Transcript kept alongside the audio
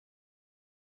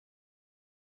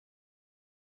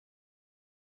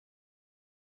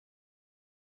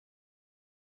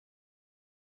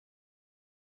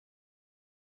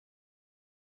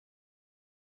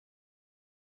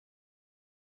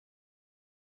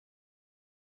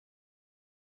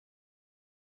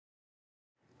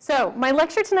So my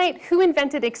lecture tonight, Who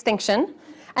Invented Extinction?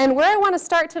 And where I want to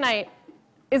start tonight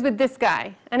is with this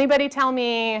guy. Anybody tell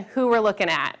me who we're looking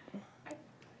at?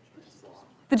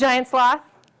 The giant sloth?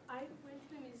 I went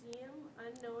to the museum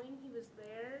unknowing he was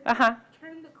there,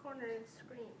 turned the corner and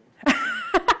screamed.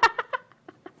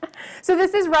 So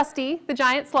this is Rusty, the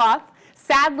giant sloth.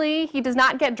 Sadly, he does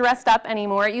not get dressed up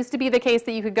anymore. It used to be the case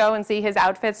that you could go and see his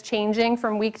outfits changing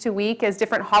from week to week as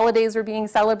different holidays were being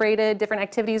celebrated, different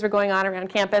activities were going on around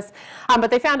campus.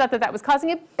 But they found out that that was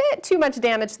causing a bit too much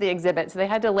damage to the exhibit, so they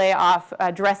had to lay off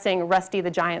dressing Rusty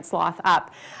the giant sloth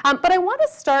up. But I want to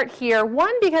start here,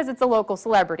 one, because it's a local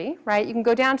celebrity, right? You can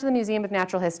go down to the Museum of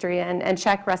Natural History and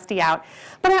check Rusty out.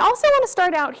 But I also want to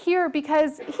start out here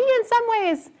because he, in some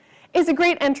ways, is a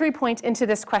great entry point into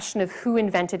this question of who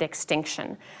invented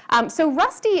extinction. So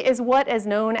Rusty is what is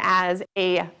known as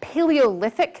a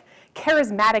Paleolithic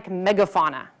charismatic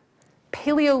megafauna.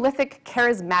 Paleolithic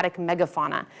charismatic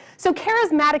megafauna. So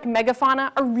charismatic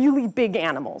megafauna are really big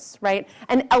animals, right?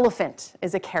 An elephant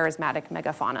is a charismatic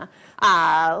megafauna.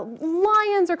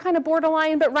 Lions are kind of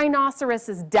borderline, but rhinoceros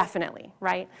is definitely,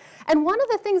 right? And one of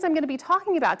the things I'm going to be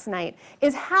talking about tonight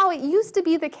is how it used to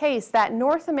be the case that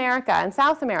North America and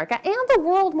South America and the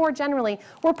world more generally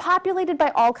were populated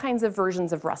by all kinds of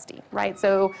versions of Rusty, right?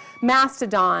 So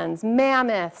mastodons,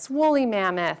 mammoths, woolly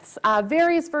mammoths,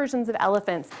 various versions of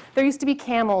elephants. There used to be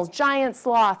camels, giant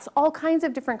sloths, all kinds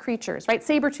of different creatures, right?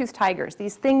 Saber-toothed tigers,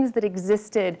 these things that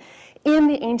existed in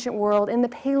the ancient world, in the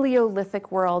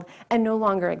Paleolithic world, and no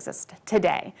longer exist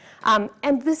today.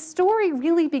 And this story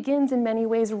really begins in many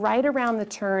ways right around the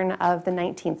turn of the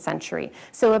 19th century,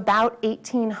 so about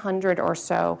 1800 or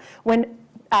so, when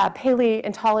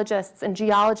paleontologists and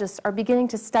geologists are beginning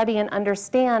to study and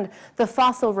understand the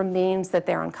fossil remains that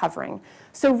they're uncovering.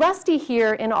 So Rusty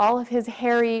here, in all of his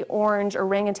hairy, orange,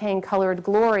 orangutan-colored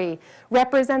glory,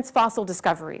 represents fossil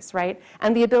discoveries, right?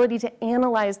 And the ability to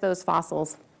analyze those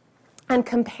fossils and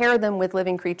compare them with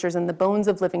living creatures and the bones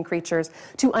of living creatures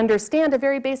to understand a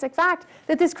very basic fact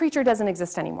that this creature doesn't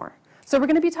exist anymore. So we're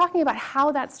going to be talking about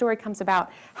how that story comes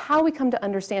about, how we come to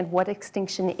understand what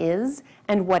extinction is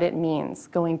and what it means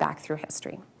going back through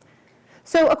history.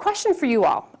 So a question for you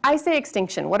all. I say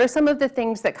extinction. What are some of the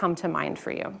things that come to mind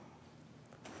for you?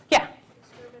 Yeah?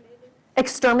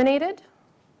 Exterminated?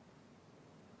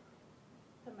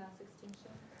 The mass extinction.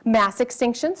 Mass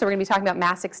extinction. So we're going to be talking about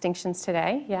mass extinctions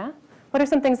today. Yeah? What are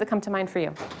some things that come to mind for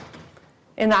you?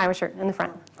 In the Iowa shirt, in the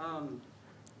front.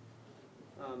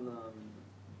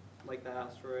 Like the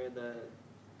asteroid that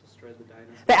destroyed the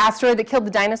dinosaurs. The asteroid that killed the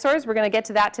dinosaurs. We're going to get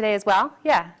to that today as well.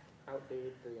 Yeah?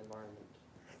 Outdated for the environment.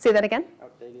 Say that again?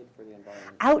 Outdated for the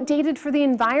environment. Outdated for the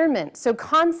environment. So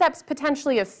concepts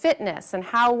potentially of fitness and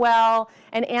how well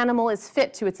an animal is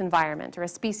fit to its environment or a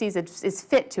species is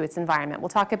fit to its environment. We'll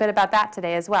talk a bit about that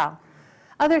today as well.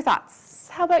 Other thoughts?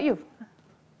 How about you?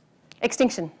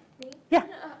 Extinction. Me? Yeah.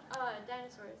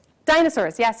 Dinosaurs.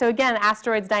 Dinosaurs, yeah. So again,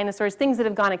 asteroids, dinosaurs, things that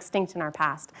have gone extinct in our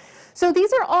past. So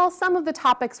these are all some of the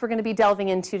topics we're going to be delving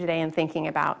into today and thinking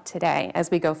about today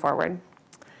as we go forward.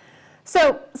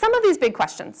 So some of these big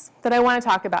questions that I want to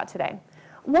talk about today.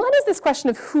 One is this question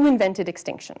of who invented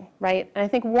extinction, right? And I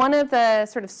think one of the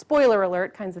sort of spoiler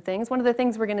alert kinds of things, one of the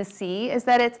things we're going to see is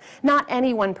that it's not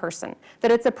any one person,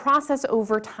 that it's a process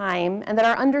over time, and that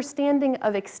our understanding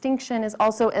of extinction is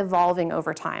also evolving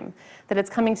over time, that it's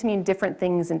coming to mean different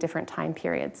things in different time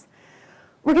periods.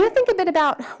 We're going to think a bit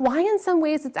about why in some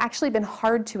ways it's actually been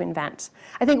hard to invent.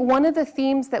 I think one of the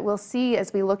themes that we'll see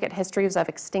as we look at histories of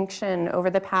extinction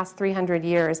over the past 300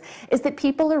 years is that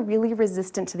people are really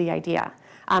resistant to the idea,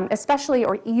 especially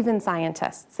or even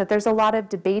scientists, that there's a lot of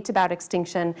debate about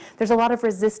extinction. There's a lot of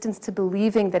resistance to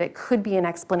believing that it could be an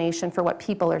explanation for what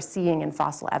people are seeing in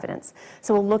fossil evidence.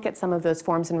 So we'll look at some of those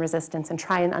forms and resistance and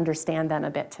try and understand them a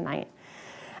bit tonight.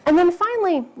 And then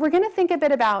finally, we're going to think a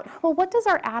bit about, well, what does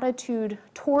our attitude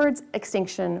towards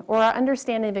extinction or our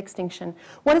understanding of extinction,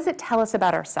 what does it tell us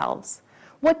about ourselves?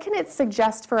 What can it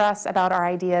suggest for us about our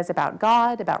ideas about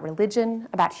God, about religion,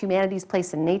 about humanity's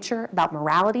place in nature, about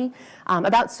morality,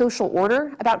 about social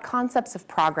order, about concepts of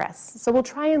progress? So we'll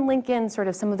try and link in sort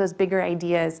of some of those bigger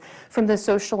ideas from the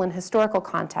social and historical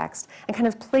context and kind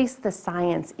of place the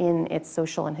science in its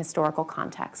social and historical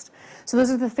context. So those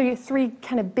are the three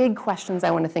kind of big questions I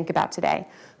want to think about today.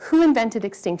 Who invented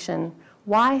extinction?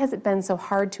 Why has it been so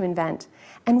hard to invent?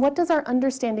 And what does our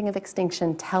understanding of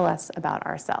extinction tell us about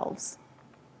ourselves?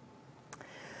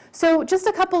 So just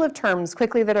a couple of terms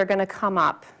quickly that are going to come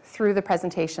up through the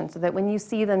presentation so that when you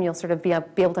see them, you'll sort of be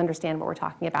able to understand what we're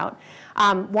talking about.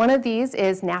 One of these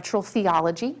is natural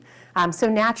theology. So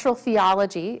natural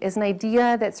theology is an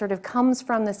idea that sort of comes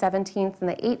from the 17th and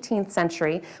the 18th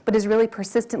century, but is really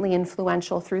persistently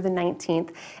influential through the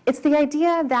 19th. It's the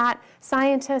idea that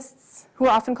scientists, who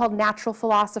are often called natural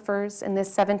philosophers in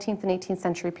this 17th and 18th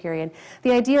century period,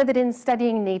 the idea that in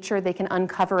studying nature they can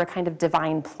uncover a kind of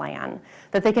divine plan,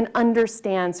 that they can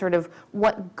understand sort of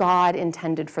what God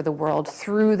intended for the world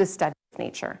through the study of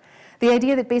nature. The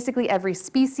idea that basically every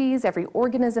species, every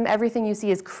organism, everything you see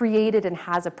is created and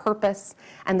has a purpose,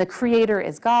 and the creator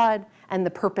is God, and the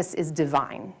purpose is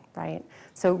divine, right?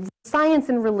 So science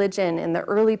and religion in the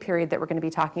early period that we're going to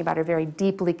be talking about are very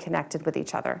deeply connected with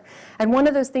each other. And one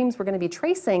of those themes we're going to be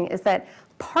tracing is that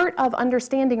part of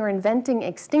understanding or inventing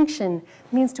extinction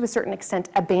means to a certain extent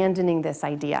abandoning this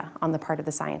idea on the part of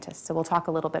the scientists. So we'll talk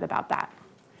a little bit about that.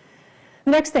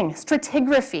 The next thing,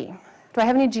 stratigraphy. Do I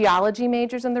have any geology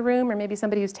majors in the room, or maybe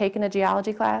somebody who's taken a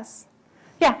geology class?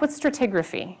 Yeah, what's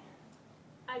stratigraphy?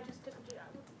 I just took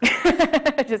a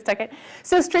geology. Just took it.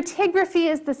 So stratigraphy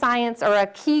is the science, or a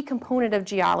key component of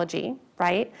geology,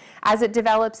 right, as it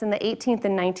develops in the 18th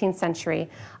and 19th century.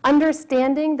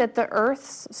 Understanding that the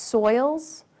Earth's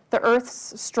soils, the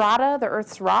Earth's strata, the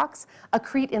Earth's rocks,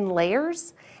 accrete in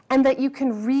layers, and that you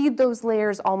can read those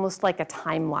layers almost like a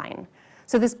timeline.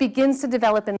 So this begins to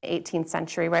develop in the 18th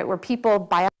century, right, where people,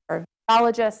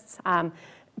 biologists,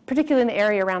 particularly in the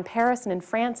area around Paris and in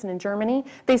France and in Germany,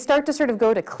 they start to sort of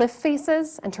go to cliff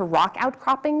faces and to rock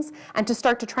outcroppings and to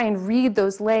start to try and read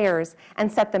those layers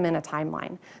and set them in a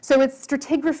timeline. So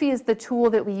stratigraphy is the tool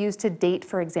that we use to date,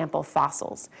 for example,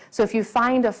 fossils. So if you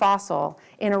find a fossil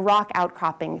in a rock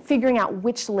outcropping, figuring out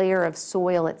which layer of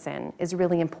soil it's in is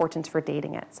really important for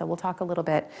dating it. So we'll talk a little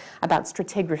bit about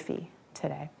stratigraphy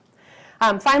today.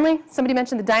 Finally, somebody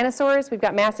mentioned the dinosaurs. We've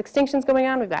got mass extinctions going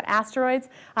on. We've got asteroids.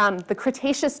 The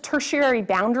Cretaceous-Tertiary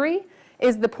boundary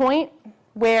is the point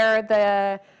where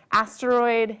the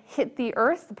asteroid hit the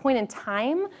Earth, the point in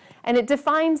time. And it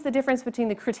defines the difference between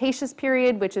the Cretaceous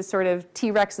period, which is sort of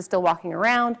T-Rex is still walking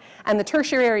around, and the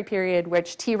Tertiary period,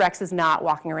 which T-Rex is not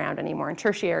walking around anymore. And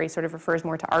Tertiary sort of refers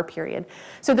more to our period.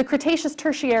 So the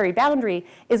Cretaceous-Tertiary boundary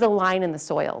is a line in the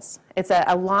soils. It's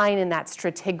a line in that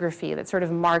stratigraphy that sort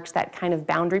of marks that kind of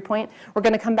boundary point. We're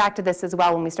going to come back to this as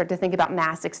well when we start to think about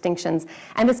mass extinctions,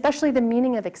 and especially the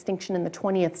meaning of extinction in the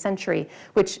 20th century,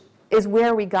 which is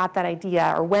where we got that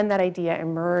idea, or when that idea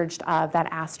emerged of that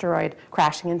asteroid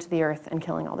crashing into the Earth and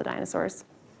killing all the dinosaurs.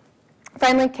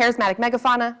 Finally, charismatic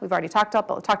megafauna, we've already talked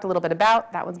a little bit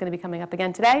about. That one's going to be coming up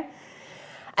again today.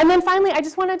 And then finally, I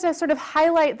just wanted to sort of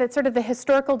highlight that sort of the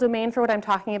historical domain for what I'm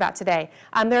talking about today.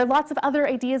 There are lots of other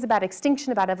ideas about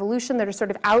extinction, about evolution that are sort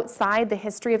of outside the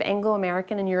history of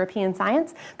Anglo-American and European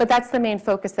science, but that's the main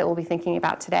focus that we'll be thinking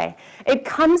about today. It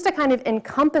comes to kind of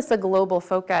encompass a global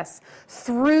focus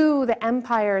through the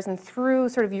empires and through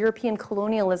sort of European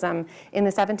colonialism in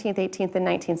the 17th, 18th, and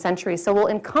 19th centuries. So we'll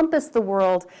encompass the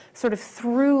world sort of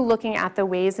through looking at the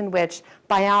ways in which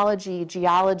biology,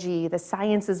 geology, the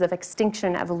sciences of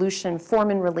extinction, evolution form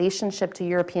in relationship to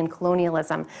European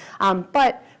colonialism.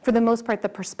 But for the most part, the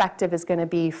perspective is going to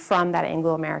be from that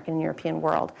Anglo-American and European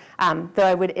world. Though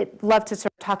I would love to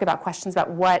sort of talk about questions about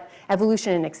what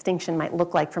evolution and extinction might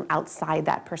look like from outside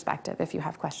that perspective, if you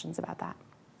have questions about that.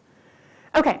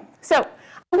 Okay, so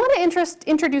I want to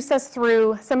introduce us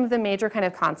through some of the major kind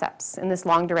of concepts in this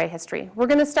longue durée history. We're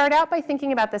going to start out by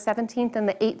thinking about the 17th and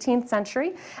the 18th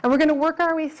century, and we're going to work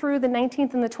our way through the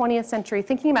 19th and the 20th century,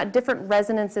 thinking about different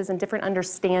resonances and different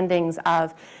understandings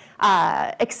of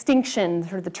extinction,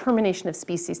 sort of the termination of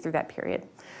species through that period.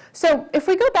 So if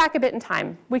we go back a bit in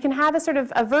time, we can have a sort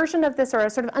of a version of this, or a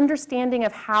sort of understanding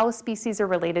of how species are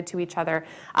related to each other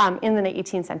in the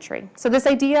 18th century. So this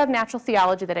idea of natural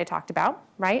theology that I talked about,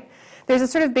 right? There's a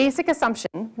sort of basic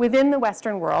assumption within the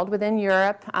Western world, within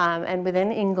Europe and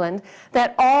within England,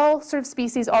 that all sort of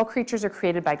species, all creatures are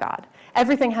created by God.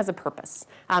 Everything has a purpose.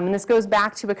 And this goes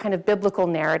back to a kind of biblical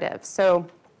narrative. So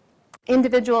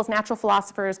individuals, natural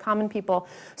philosophers, common people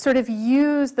sort of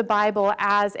use the Bible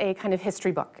as a kind of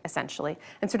history book, essentially,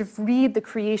 and sort of read the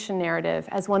creation narrative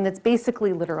as one that's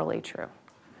basically literally true.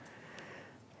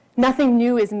 Nothing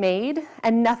new is made,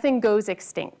 and nothing goes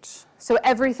extinct. So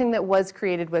everything that was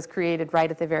created right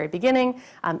at the very beginning,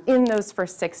 in those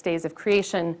first 6 days of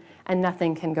creation, and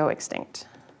nothing can go extinct,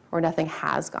 or nothing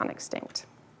has gone extinct.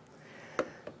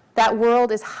 That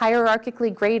world is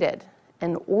hierarchically graded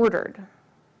and ordered,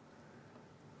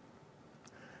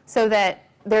 so that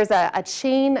there's a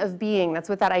chain of being. That's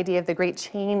what that idea of the great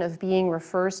chain of being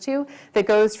refers to, that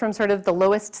goes from sort of the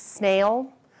lowest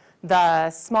snail The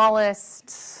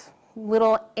smallest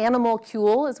little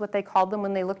animalcule is what they called them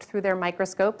when they looked through their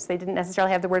microscopes. They didn't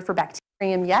necessarily have the word for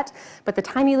bacterium yet, but the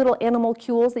tiny little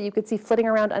animalcules that you could see flitting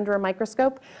around under a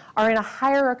microscope are in a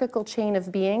hierarchical chain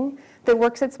of being that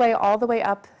works its way all the way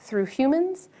up through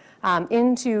humans,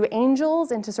 into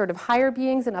angels, into sort of higher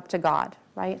beings, and up to God,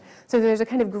 right? So there's a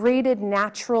kind of graded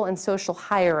natural and social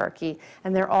hierarchy,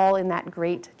 and they're all in that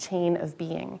great chain of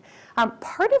being.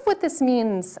 Part of what this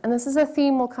means, and this is a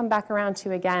theme we'll come back around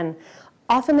to again,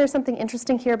 often there's something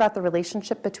interesting here about the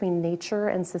relationship between nature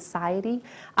and society.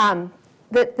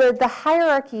 The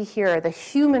hierarchy here, the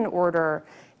human order,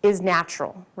 is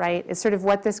natural, right? Is sort of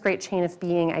what this great chain of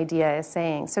being idea is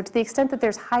saying. So to the extent that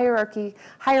there's hierarchy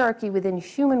within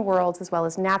human worlds as well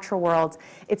as natural worlds,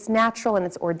 it's natural and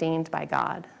it's ordained by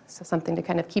God. So something to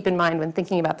kind of keep in mind when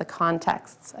thinking about the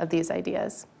contexts of these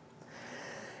ideas.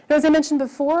 Now, as I mentioned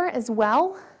before as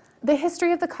well, the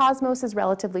history of the cosmos is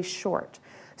relatively short.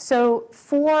 So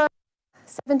for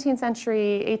 17th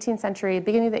century, 18th century,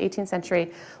 beginning of the 18th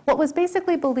century, what was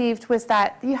basically believed was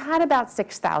that you had about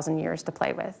 6,000 years to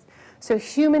play with. So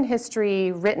human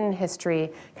history, written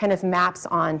history, kind of maps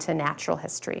onto natural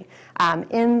history.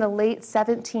 In the late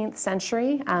 17th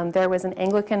century, there was an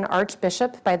Anglican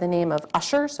archbishop by the name of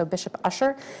Ussher, so Bishop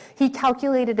Ussher. He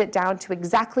calculated it down to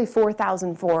exactly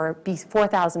 4004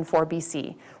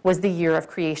 BC was the year of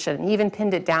creation. He even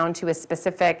pinned it down to a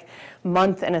specific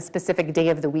month and a specific day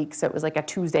of the week. So it was like a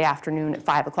Tuesday afternoon at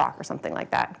 5 o'clock or something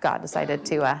like that. God decided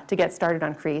to get started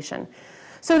on creation.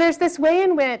 So there's this way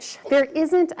in which there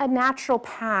isn't a natural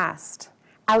past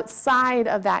outside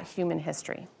of that human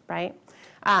history, right?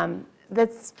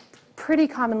 That's pretty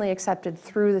commonly accepted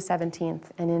through the 17th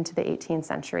and into the 18th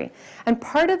century. And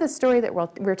part of the story that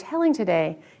we're telling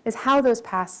today is how those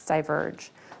pasts diverge.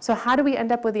 So how do we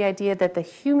end up with the idea that the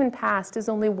human past is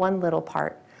only one little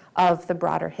part of the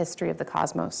broader history of the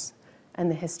cosmos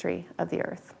and the history of the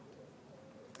Earth?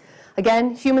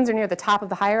 Again, humans are near the top of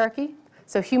the hierarchy.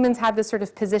 So humans have this sort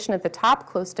of position at the top,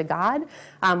 close to God.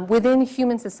 Within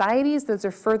human societies, those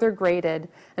are further graded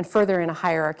and further in a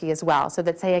hierarchy as well. So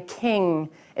that, say, a king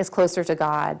is closer to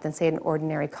God than, say, an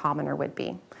ordinary commoner would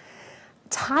be.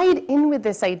 Tied in with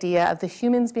this idea of the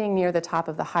humans being near the top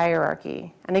of the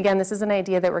hierarchy, and again, this is an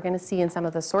idea that we're going to see in some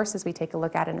of the sources we take a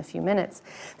look at in a few minutes,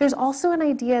 there's also an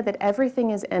idea that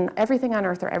everything on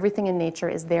Earth or everything in nature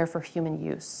is there for human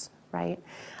use, right?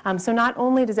 So not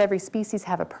only does every species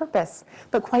have a purpose,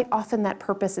 but quite often that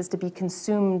purpose is to be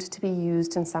consumed, to be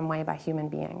used in some way by human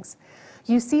beings.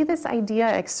 You see this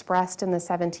idea expressed in the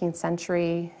 17th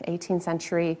century, 18th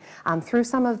century, through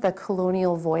some of the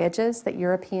colonial voyages that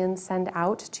Europeans send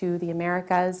out to the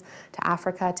Americas, to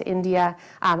Africa, to India.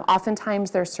 Oftentimes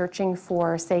they're searching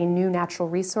for, say, new natural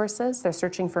resources. They're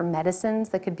searching for medicines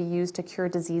that could be used to cure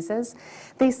diseases.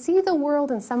 They see the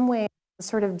world in some way as a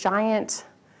sort of giant,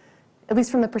 at least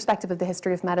from the perspective of the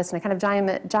history of medicine, a kind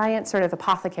of giant sort of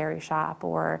apothecary shop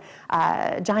or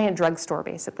a giant drugstore,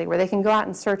 basically, where they can go out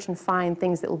and search and find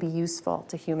things that will be useful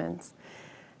to humans.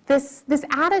 This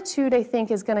attitude, I think,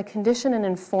 is going to condition and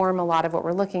inform a lot of what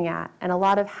we're looking at and a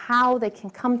lot of how they can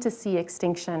come to see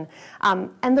extinction,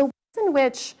 and the ways in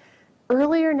which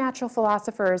earlier natural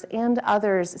philosophers and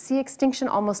others see extinction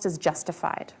almost as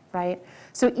justified, right?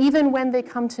 So even when they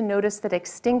come to notice that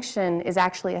extinction is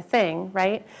actually a thing,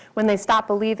 right? When they stop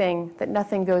believing that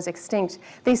nothing goes extinct,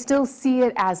 they still see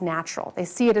it as natural. They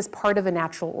see it as part of a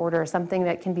natural order, something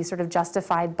that can be sort of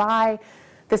justified by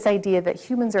this idea that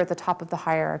humans are at the top of the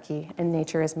hierarchy and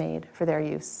nature is made for their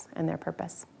use and their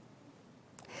purpose.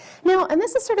 Now, and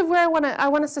this is sort of where I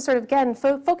want us to sort of, again,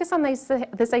 focus on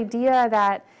this idea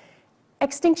that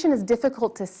extinction is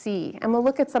difficult to see, and we'll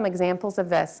look at some examples of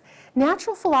this.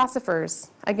 Natural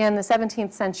philosophers, again, the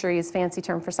 17th century's fancy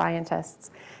term for scientists,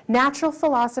 natural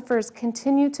philosophers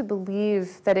continue to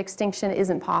believe that extinction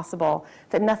isn't possible,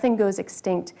 that nothing goes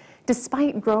extinct,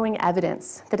 despite growing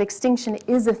evidence that extinction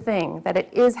is a thing, that it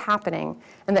is happening,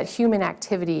 and that human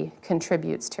activity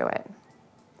contributes to it.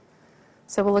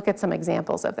 So we'll look at some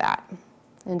examples of that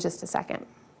in just a second.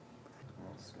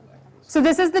 So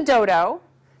this is the dodo.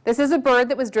 This is a bird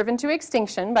that was driven to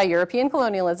extinction by European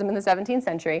colonialism in the 17th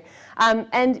century.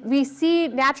 And we see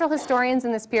natural historians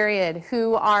in this period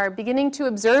who are beginning to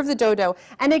observe the dodo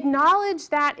and acknowledge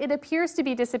that it appears to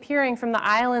be disappearing from the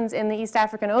islands in the East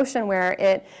African Ocean where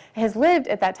it has lived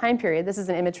at that time period. This is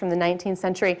an image from the 19th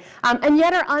century, and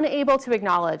yet are unable to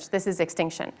acknowledge this is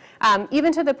extinction.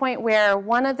 Even to the point where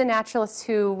one of the naturalists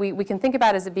who we can think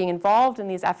about as being involved in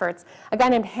these efforts, a guy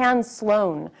named Hans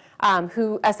Sloane,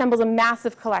 who assembles a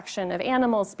massive collection of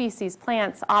animals, species,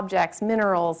 plants, objects,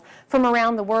 minerals from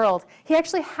around the world. He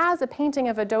actually has a painting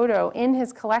of a dodo in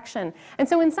his collection. And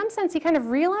so in some sense, he kind of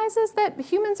realizes that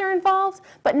humans are involved,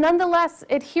 but nonetheless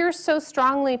adheres so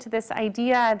strongly to this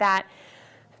idea that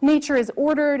nature is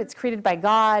ordered, it's created by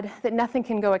God, that nothing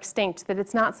can go extinct, that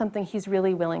it's not something he's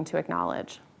really willing to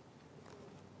acknowledge.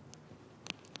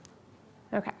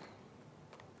 Okay.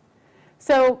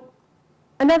 So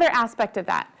another aspect of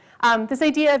that, this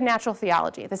idea of natural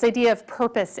theology, this idea of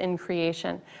purpose in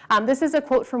creation. This is a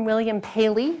quote from William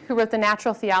Paley, who wrote The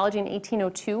Natural Theology in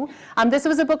 1802. This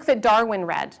was a book that Darwin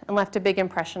read and left a big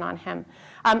impression on him.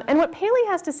 And what Paley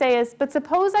has to say is, but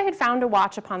suppose I had found a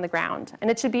watch upon the ground,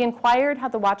 and it should be inquired how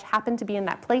the watch happened to be in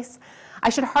that place. I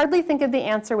should hardly think of the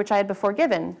answer which I had before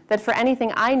given, that for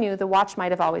anything I knew, the watch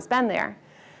might have always been there.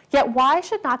 Yet why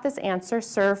should not this answer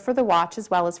serve for the watch as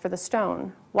well as for the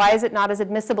stone? Why is it not as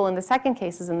admissible in the second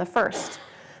case as in the first?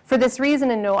 For this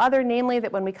reason and no other, namely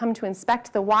that when we come to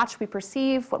inspect the watch, we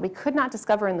perceive what we could not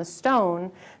discover in the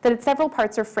stone, that its several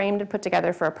parts are framed and put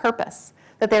together for a purpose,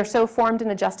 that they are so formed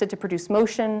and adjusted to produce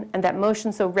motion, and that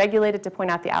motion so regulated to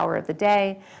point out the hour of the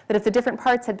day, that if the different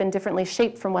parts had been differently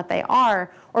shaped from what they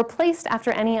are, or placed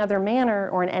after any other manner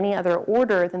or in any other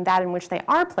order than that in which they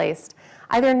are placed,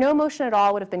 either no motion at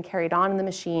all would have been carried on in the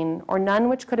machine, or none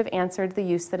which could have answered the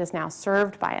use that is now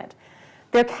served by it.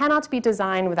 There cannot be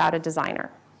design without a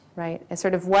designer. Right? Is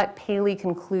sort of what Paley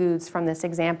concludes from this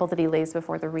example that he lays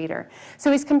before the reader. So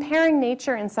he's comparing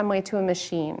nature in some way to a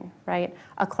machine, right?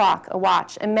 A clock, a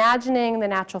watch, imagining the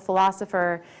natural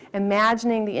philosopher,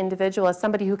 imagining the individual as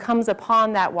somebody who comes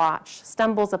upon that watch,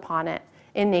 stumbles upon it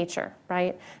in nature,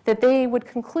 right? That they would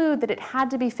conclude that it had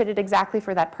to be fitted exactly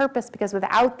for that purpose, because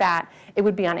without that, it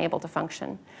would be unable to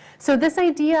function. So this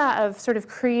idea of sort of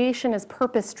creation as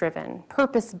purpose-driven,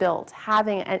 purpose-built,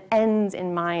 having an ends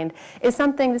in mind, is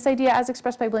something, this idea as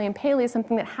expressed by William Paley, is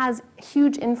something that has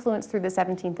huge influence through the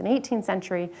 17th and 18th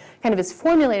century, kind of is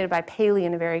formulated by Paley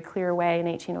in a very clear way in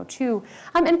 1802,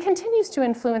 and continues to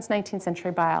influence 19th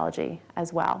century biology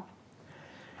as well.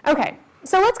 Okay,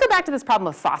 so let's go back to this problem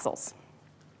of fossils.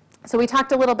 So we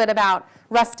talked a little bit about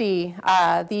Rusty,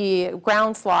 the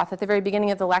ground sloth, at the very beginning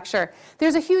of the lecture.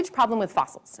 There's a huge problem with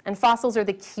fossils, and fossils are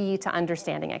the key to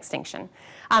understanding extinction.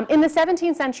 In the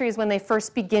 17th century is when they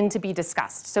first begin to be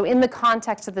discussed. So in the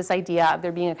context of this idea of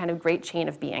there being a kind of great chain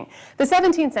of being. The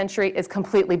 17th century is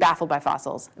completely baffled by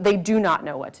fossils. They do not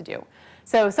know what to do.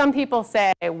 So some people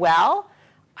say, well,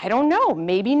 I don't know,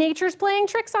 maybe nature's playing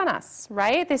tricks on us,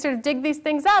 right? They sort of dig these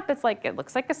things up. It's like, it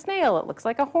looks like a snail, it looks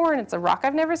like a horn, it's a rock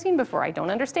I've never seen before. I don't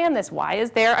understand this. Why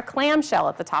is there a clamshell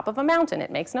at the top of a mountain?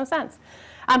 It makes no sense.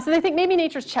 So they think maybe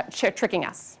nature's tricking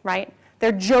us, right?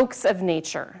 They're jokes of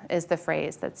nature is the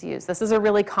phrase that's used. This is a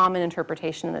really common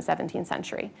interpretation in the 17th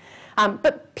century.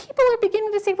 But people are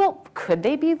beginning to say, well, could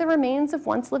they be the remains of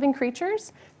once living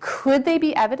creatures? Could they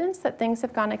be evidence that things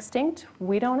have gone extinct?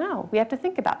 We don't know. We have to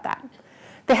think about that.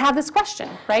 They have this question,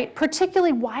 right?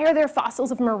 Particularly, why are there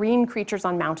fossils of marine creatures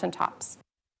on mountaintops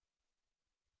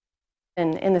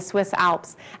in the Swiss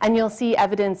Alps? And you'll see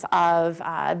evidence of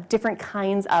different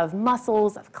kinds of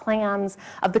mussels, of clams,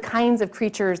 of the kinds of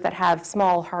creatures that have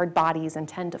small, hard bodies and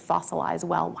tend to fossilize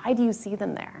well. Why do you see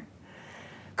them there?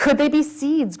 Could they be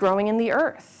seeds growing in the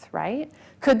earth, right?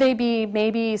 Could they be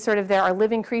maybe sort of there are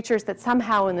living creatures that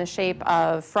somehow in the shape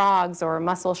of frogs or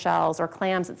mussel shells or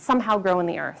clams that somehow grow in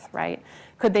the earth, right?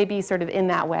 Could they be sort of in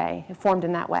that way, formed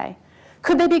in that way?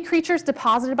 Could they be creatures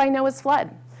deposited by Noah's flood?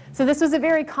 So this was a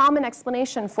very common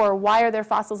explanation for why are there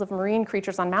fossils of marine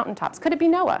creatures on mountaintops. Could it be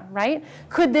Noah, right?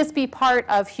 Could this be part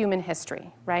of human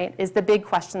history, right, is the big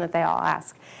question that they all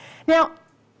ask. Now,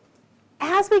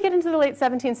 as we get into the late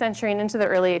 17th century and into the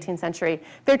early 18th century,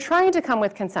 they're trying to come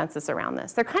with consensus around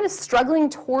this. They're kind of struggling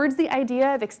towards the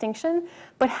idea of extinction,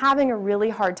 but having a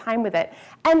really hard time with it.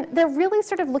 And they're really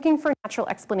sort of looking for natural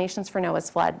explanations for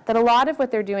Noah's flood, that a lot of what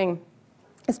they're doing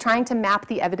is trying to map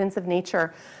the evidence of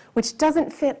nature, which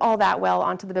doesn't fit all that well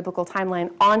onto the biblical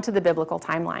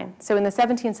timeline, So in the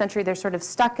 17th century, they're sort of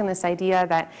stuck in this idea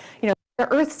that, you know,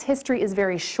 the Earth's history is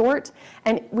very short,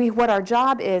 and what our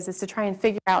job is to try and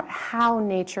figure out how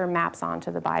nature maps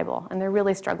onto the Bible, and they're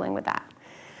really struggling with that.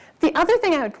 The other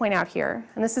thing I would point out here,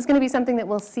 and this is going to be something that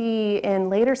we'll see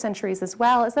in later centuries as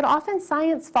well, is that often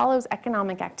science follows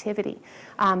economic activity.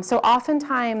 So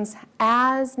oftentimes,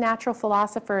 as natural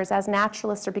philosophers, as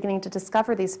naturalists are beginning to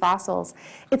discover these fossils,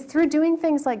 it's through doing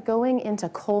things like going into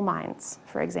coal mines,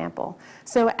 for example.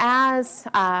 So as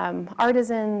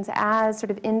artisans, as sort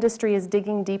of industry is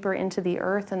digging deeper into the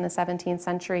earth in the 17th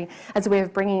century as a way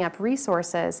of bringing up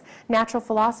resources, natural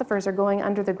philosophers are going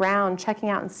under the ground, checking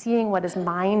out and seeing what is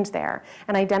mined ground there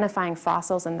and identifying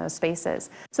fossils in those spaces.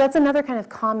 So that's another kind of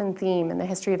common theme in the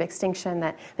history of extinction,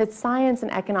 that science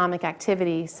and economic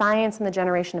activity, science and the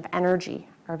generation of energy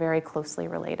are very closely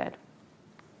related.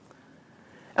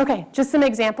 Okay, just some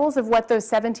examples of what those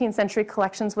 17th century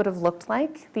collections would have looked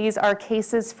like. These are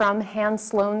cases from Hans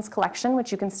Sloane's collection,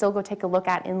 which you can still go take a look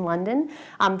at in London.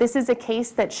 This is a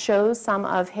case that shows some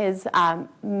of his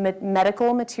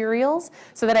medical materials.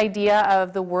 So that idea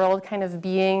of the world kind of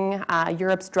being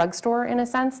Europe's drugstore in a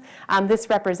sense. This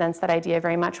represents that idea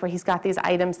very much, where he's got these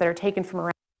items that are taken from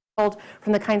around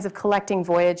from the kinds of collecting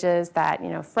voyages that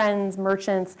friends,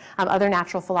 merchants, other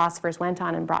natural philosophers went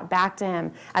on and brought back to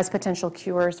him as potential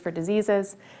cures for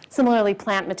diseases. Similarly,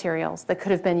 plant materials that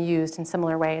could have been used in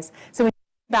similar ways. So when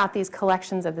you think about these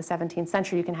collections of the 17th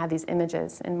century, you can have these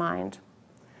images in mind.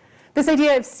 This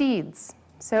idea of seeds.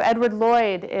 So Edward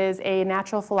Lloyd is a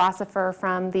natural philosopher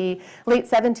from the late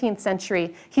 17th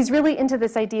century. He's really into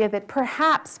this idea that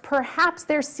perhaps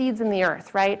there's seeds in the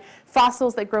earth, right?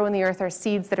 Fossils that grow in the earth are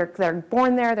seeds that are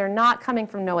born there. They're not coming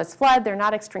from Noah's flood. They're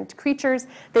not extinct creatures.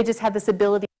 They just have this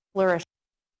ability to flourish.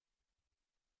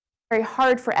 Very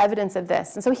hard for evidence of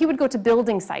this. And so he would go to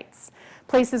building sites,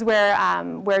 places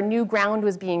where new ground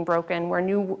was being broken, where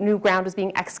new ground was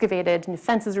being excavated, new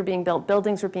fences were being built,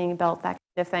 buildings were being built, that kind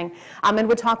of thing, and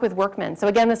would talk with workmen. So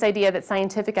again, this idea that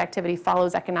scientific activity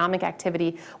follows economic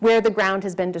activity. Where the ground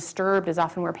has been disturbed is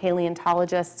often where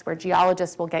paleontologists, where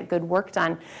geologists will get good work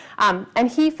done. And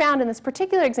he found in this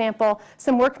particular example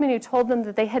some workmen who told them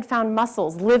that they had found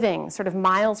mussels living sort of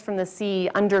miles from the sea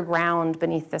underground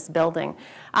beneath this building.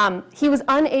 He was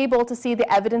unable to see the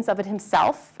evidence of it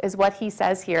himself, is what he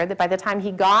says here, that by the time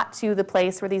he got to the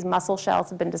place where these mussel shells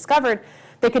had been discovered,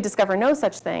 they could discover no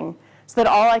such thing. So that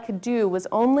all I could do was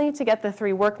only to get the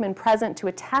three workmen present to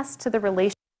attest to the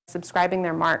relation of subscribing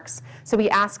their marks. So he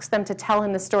asks them to tell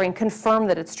him the story and confirm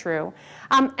that it's true.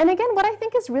 And again, what I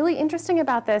think is really interesting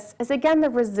about this is, again, the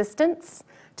resistance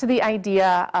to the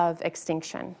idea of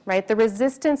extinction, right? The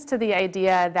resistance to the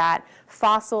idea that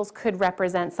fossils could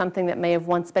represent something that may have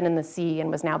once been in the sea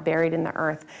and was now buried in the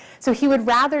earth. So he would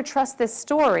rather trust this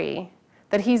story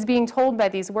that he's being told by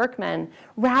these workmen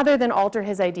rather than alter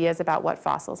his ideas about what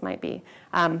fossils might be.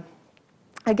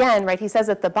 Again, right, he says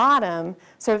at the bottom,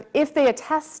 sort of if they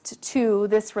attest to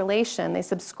this relation, they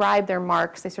subscribe their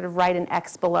marks, they sort of write an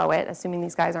X below it, assuming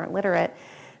these guys aren't literate.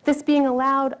 This being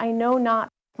allowed, I know not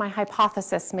my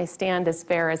hypothesis may stand as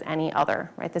fair as any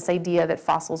other, right? This idea that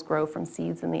fossils grow from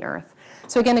seeds in the earth.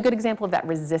 So again, a good example of that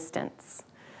resistance.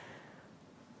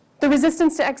 The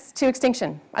resistance to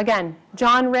extinction. Again,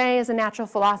 John Ray is a natural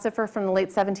philosopher from the late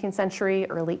 17th century,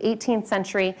 early 18th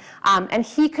century, and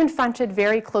he confronted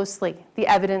very closely the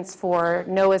evidence for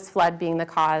Noah's flood being the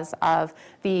cause of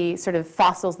the sort of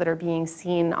fossils that are being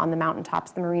seen on the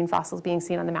mountaintops, the marine fossils being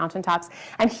seen on the mountaintops.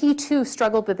 And he too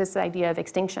struggled with this idea of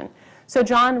extinction. So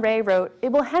John Ray wrote,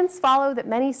 "It will hence follow that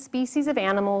many species of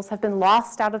animals have been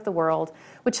lost out of the world,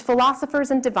 which philosophers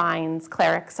and divines,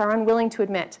 clerics, are unwilling to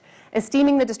admit,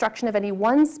 esteeming the destruction of any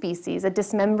one species a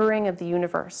dismembering of the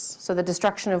universe." So the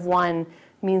destruction of one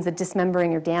means a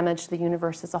dismembering or damage to the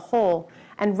universe as a whole,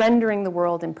 and rendering the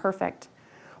world imperfect.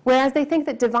 Whereas they think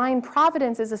that divine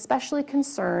providence is especially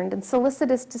concerned and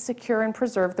solicitous to secure and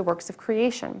preserve the works of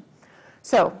creation.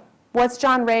 So what's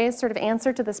John Ray's sort of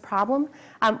answer to this problem?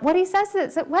 What he says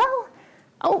is that, well,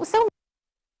 so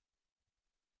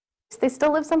they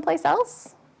still live someplace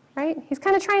else, right? He's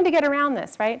kind of trying to get around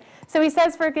this, right? So he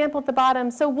says, for example, at the bottom,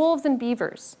 so wolves and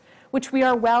beavers, which we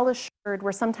are well assured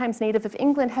were sometimes native of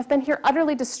England, have been here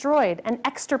utterly destroyed and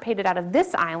extirpated out of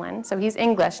this island. So he's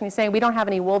English, and he's saying we don't have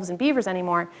any wolves and beavers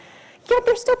anymore. Yet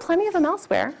there's still plenty of them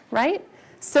elsewhere, right?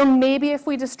 So maybe if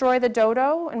we destroy the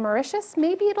dodo in Mauritius,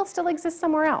 maybe it'll still exist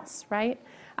somewhere else, right?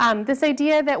 This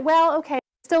idea that, well, okay,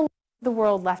 still the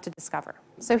world left to discover.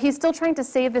 So he's still trying to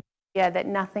save this idea that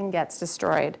nothing gets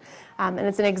destroyed. And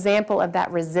it's an example of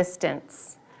that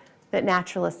resistance that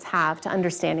naturalists have to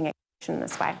understanding extinction in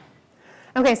this way.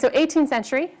 Okay, so 18th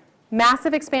century,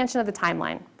 massive expansion of the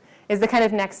timeline is the kind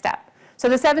of next step. So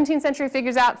the 17th century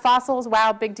figures out fossils,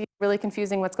 wow, big deal, really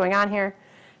confusing what's going on here.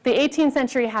 The 18th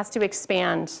century has to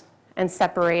expand and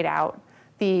separate out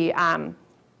the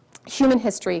human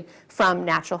history from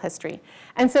natural history.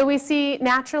 And so we see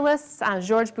naturalists,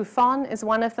 Georges Buffon is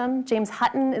one of them, James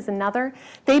Hutton is another.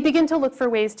 They begin to look for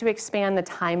ways to expand the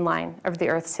timeline of the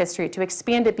Earth's history, to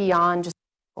expand it beyond just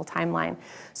the timeline.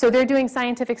 So they're doing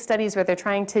scientific studies where they're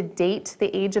trying to date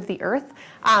the age of the Earth.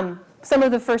 Some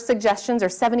of the first suggestions are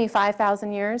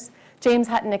 75,000 years. James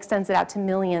Hutton extends it out to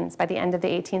millions by the end of the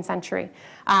 18th century.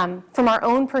 From our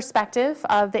own perspective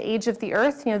of the age of the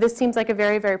Earth, this seems like a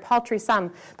very, very paltry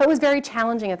sum, but was very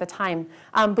challenging at the time.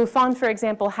 Buffon, for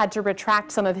example, had to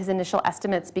retract some of his initial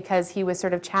estimates because he was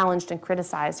sort of challenged and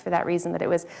criticized for that reason, that it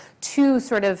was too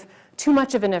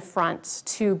much of an affront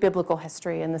to biblical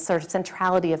history and the sort of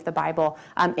centrality of the Bible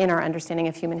in our understanding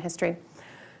of human history.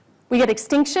 We get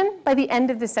extinction by the end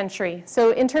of the century.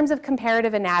 So in terms of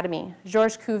comparative anatomy,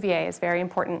 Georges Cuvier is very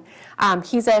important.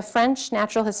 He's a French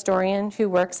natural historian who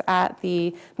works at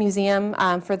the Museum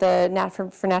for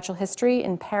Natural History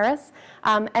in Paris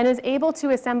and is able to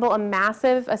assemble a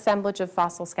massive assemblage of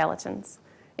fossil skeletons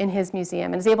in his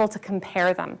museum and is able to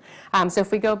compare them. So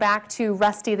if we go back to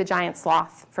Rusty the giant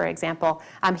sloth, for example,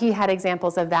 he had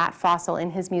examples of that fossil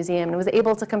in his museum and was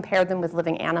able to compare them with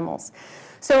living animals.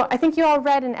 So I think you all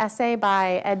read an essay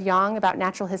by Ed Yong about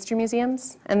natural history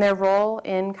museums and their role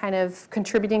in kind of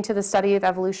contributing to the study of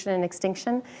evolution and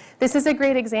extinction. This is a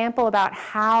great example about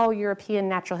how European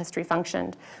natural history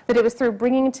functioned, that it was through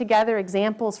bringing together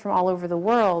examples from all over the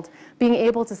world, being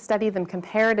able to study them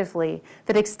comparatively,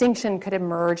 that extinction could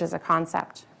emerge as a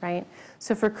concept, right?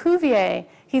 So for Cuvier,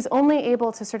 he's only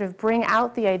able to sort of bring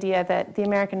out the idea that the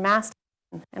American mastodon,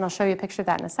 and I'll show you a picture of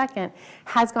that in a second,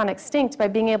 has gone extinct by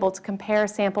being able to compare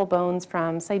sample bones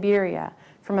from Siberia,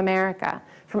 from America,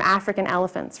 from African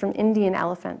elephants, from Indian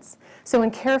elephants. So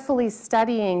in carefully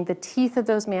studying the teeth of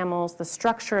those mammals, the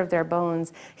structure of their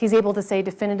bones, he's able to say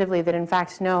definitively that in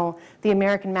fact, no, the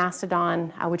American mastodon,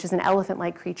 which is an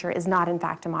elephant-like creature, is not in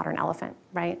fact a modern elephant,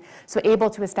 right? So able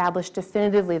to establish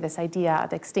definitively this idea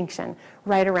of extinction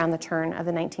right around the turn of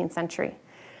the 19th century.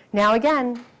 Now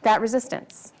again, that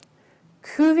resistance.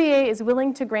 Cuvier is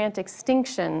willing to grant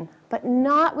extinction, but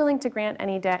not willing to grant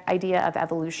any idea of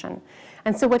evolution.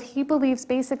 And so what he believes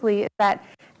basically is that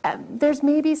there's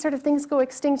maybe sort of things go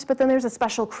extinct, but then there's a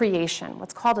special creation,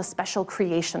 what's called a special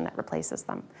creation that replaces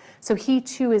them. So he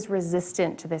too is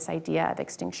resistant to this idea of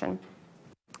extinction.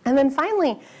 And then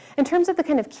finally, in terms of the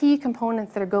kind of key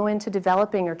components that go into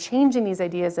developing or changing these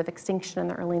ideas of extinction in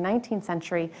the early 19th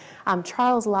century,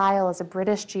 Charles Lyell is a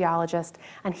British geologist,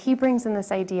 and he brings in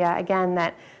this idea, again,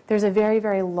 that there's a very,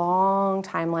 very long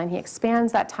timeline. He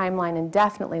expands that timeline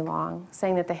indefinitely long,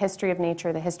 saying that the history of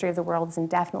nature, the history of the world is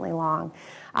indefinitely long,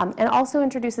 and also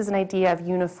introduces an idea of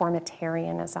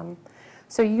uniformitarianism.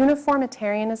 So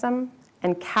uniformitarianism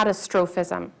and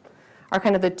catastrophism are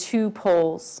kind of the two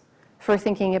poles for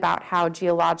thinking about how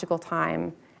geological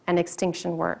time and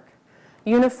extinction work.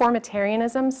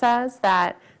 Uniformitarianism says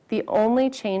that the only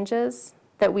changes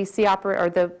that we see or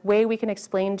the way we can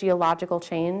explain geological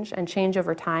change and change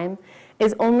over time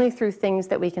is only through things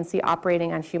that we can see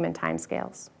operating on human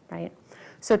timescales, right?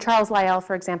 So Charles Lyell,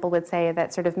 for example, would say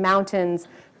that sort of mountains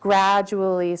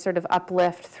gradually sort of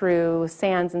uplift through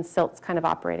sands and silts kind of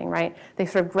operating, right? They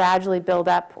sort of gradually build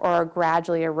up or are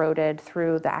gradually eroded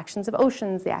through the actions of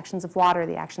oceans, the actions of water,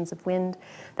 the actions of wind.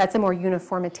 That's a more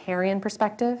uniformitarian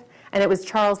perspective. And it was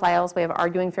Charles Lyell's way of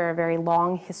arguing for a very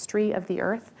long history of the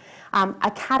Earth.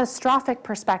 A catastrophic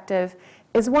perspective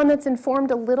is one that's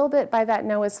informed a little bit by that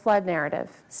Noah's flood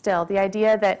narrative still, the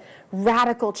idea that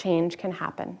radical change can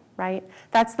happen, right?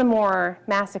 That's the more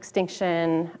mass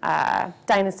extinction,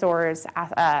 dinosaurs,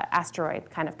 asteroid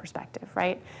kind of perspective,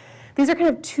 right? These are kind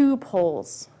of two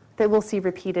poles that we'll see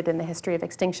repeated in the history of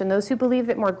extinction. Those who believe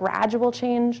that more gradual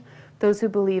change, those who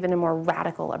believe in a more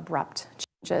radical, abrupt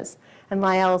changes. And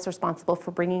Lyell is responsible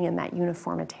for bringing in that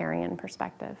uniformitarian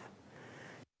perspective.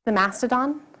 The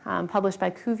Mastodon, published by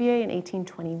Cuvier in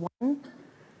 1821,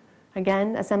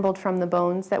 again, assembled from the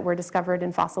bones that were discovered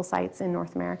in fossil sites in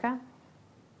North America.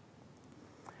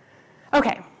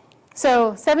 Okay,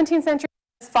 so 17th century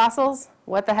fossils,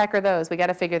 what the heck are those? We got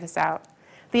to figure this out.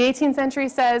 The 18th century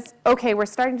says, okay, we're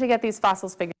starting to get these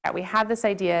fossils figured out. We have this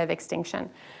idea of extinction.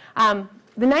 The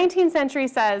 19th century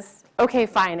says, okay,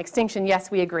 fine, extinction,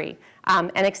 yes, we agree.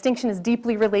 And extinction is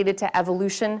deeply related to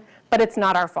evolution, but it's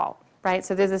not our fault. Right?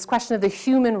 So there's this question of the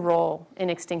human role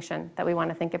in extinction that we want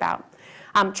to think about.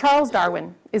 Charles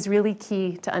Darwin is really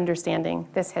key to understanding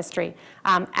this history.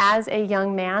 As a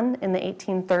young man in the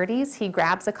 1830s, he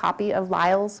grabs a copy of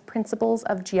Lyell's Principles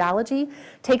of Geology,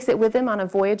 takes it with him on a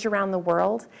voyage around the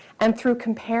world, and through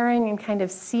comparing and kind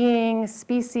of seeing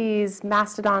species,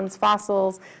 mastodons,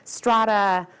 fossils,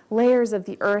 strata, layers of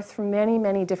the earth from many,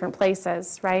 many different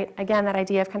places, right? Again, that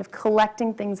idea of kind of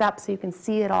collecting things up so you can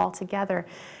see it all together,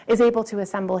 is able to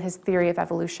assemble his theory of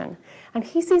evolution. And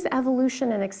he sees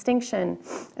evolution and extinction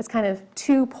as kind of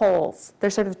two poles. They're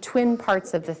sort of twin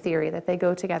parts of the theory that they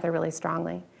go together really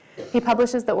strongly. He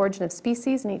publishes The Origin of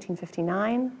Species in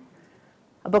 1859.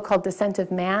 a book called Descent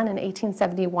of Man in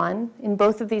 1871. In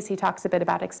both of these, he talks a bit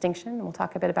about extinction, and we'll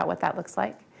talk a bit about what that looks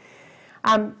like.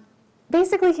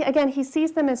 Basically, again, he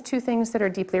sees them as two things that are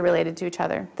deeply related to each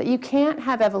other, that you can't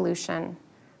have evolution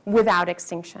without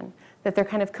extinction, that they're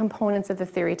kind of components of the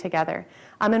theory together.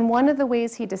 And one of the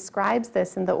ways he describes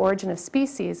this in The Origin of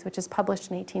Species, which is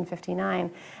published in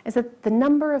 1859, is that the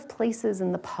number of places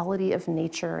in the polity of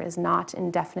nature is not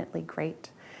indefinitely great.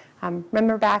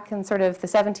 Remember back in sort of the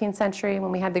 17th century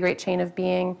when we had the great chain of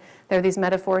being, there are these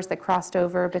metaphors that crossed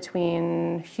over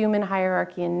between human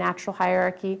hierarchy and natural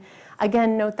hierarchy.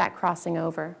 Again, note that crossing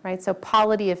over, right? So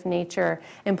polity of nature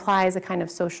implies a kind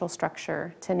of social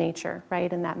structure to nature,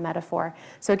 right, in that metaphor.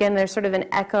 So again, there's sort of an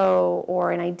echo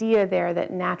or an idea there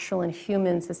that natural and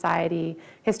human society,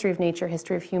 history of nature,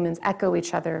 history of humans, echo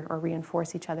each other or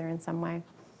reinforce each other in some way.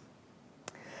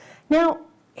 Now,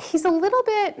 he's a little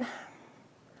bit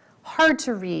hard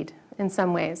to read in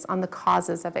some ways on the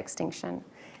causes of extinction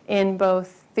in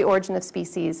both The Origin of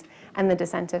Species and The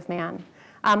Descent of Man.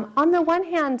 On the one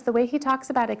hand, the way he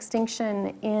talks about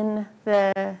extinction in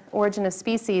The Origin of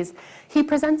Species, he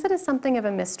presents it as something of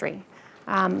a mystery.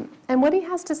 And what he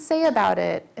has to say about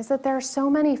it is that there are so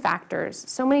many factors,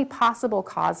 so many possible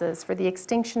causes for the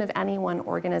extinction of any one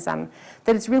organism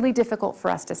that it's really difficult for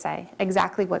us to say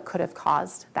exactly what could have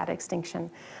caused that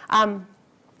extinction.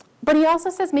 But he also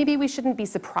says maybe we shouldn't be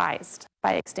surprised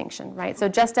by extinction, right? So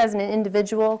just as an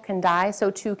individual can die,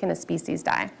 so too can a species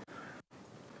die.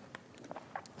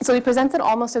 So he presents it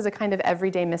almost as a kind of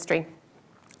everyday mystery.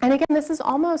 And again, this is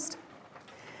almost,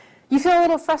 you feel a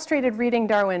little frustrated reading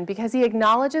Darwin because he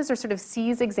acknowledges or sort of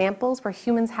sees examples where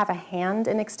humans have a hand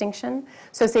in extinction.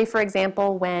 So say, for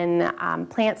example, when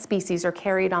plant species are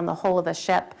carried on the hull of a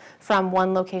ship from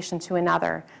one location to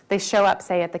another. They show up,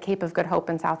 say, at the Cape of Good Hope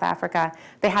in South Africa.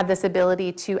 They have this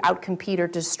ability to outcompete or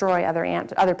destroy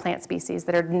other plant species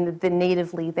that are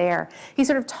natively there. He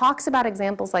sort of talks about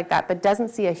examples like that, but doesn't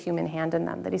see a human hand in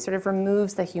them, that he sort of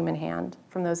removes the human hand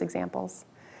from those examples.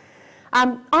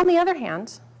 On the other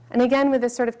hand, and again with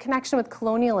this sort of connection with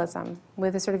colonialism,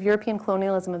 with the sort of European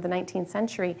colonialism of the 19th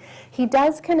century, he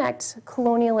does connect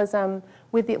colonialism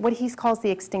with what he calls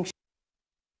the extinction.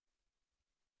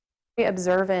 Very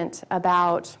observant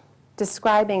about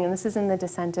describing, and this is in The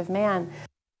Descent of Man,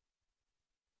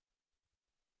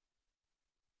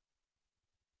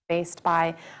 based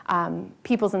by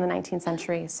peoples in the 19th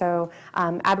century. So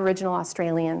Aboriginal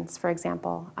Australians, for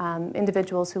example,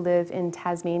 individuals who live in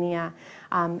Tasmania,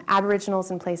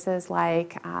 Aboriginals in places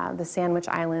like the Sandwich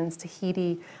Islands,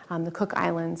 Tahiti, the Cook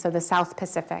Islands, so the South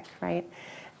Pacific, right?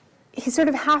 He's sort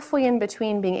of halfway in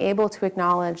between being able to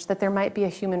acknowledge that there might be a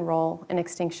human role in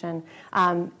extinction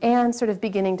and sort of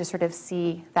beginning to sort of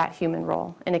see that human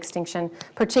role in extinction,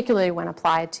 particularly when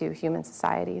applied to human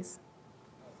societies.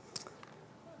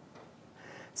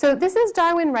 So this is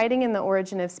Darwin writing in The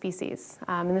Origin of Species,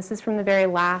 and this is from the very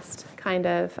last kind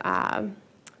of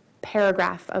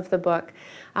paragraph of the book,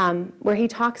 where he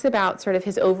talks about sort of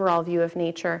his overall view of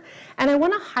nature. And I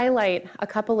want to highlight a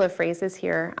couple of phrases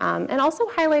here, and also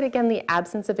highlight again the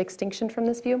absence of extinction from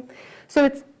this view. So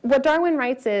what Darwin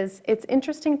writes is, it's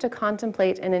interesting to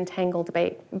contemplate an entangled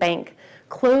bank,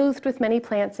 clothed with many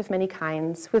plants of many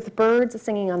kinds, with birds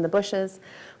singing on the bushes,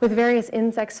 with various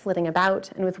insects flitting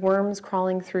about, and with worms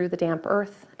crawling through the damp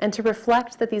earth, and to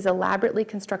reflect that these elaborately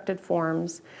constructed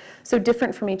forms, so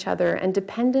different from each other and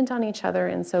dependent on each other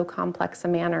in so complex a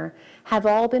manner, have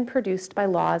all been produced by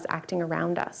laws acting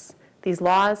around us. These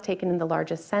laws, taken in the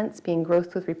largest sense, being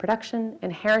growth with reproduction,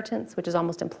 inheritance, which is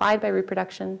almost implied by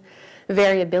reproduction,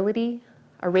 variability,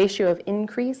 a ratio of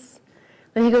increase.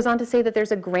 Then he goes on to say that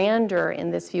there's a grandeur in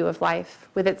this view of life,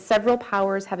 with its several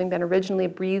powers having been originally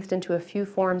breathed into a few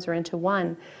forms or into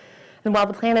one. And while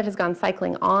the planet has gone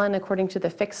cycling on according to the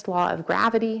fixed law of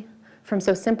gravity, from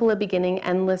so simple a beginning,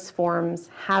 endless forms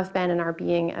have been and are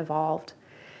being evolved.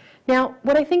 Now,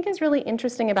 what I think is really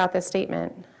interesting about this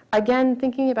statement, again,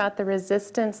 thinking about the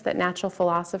resistance that natural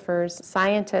philosophers,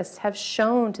 scientists have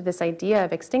shown to this idea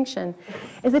of extinction,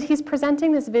 is that he's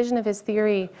presenting this vision of his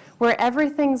theory where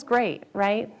everything's great,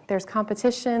 right? There's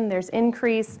competition, there's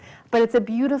increase, but it's a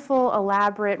beautiful,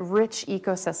 elaborate, rich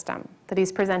ecosystem that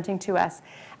he's presenting to us,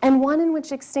 and one in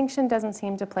which extinction doesn't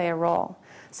seem to play a role.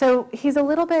 So he's a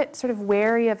little bit sort of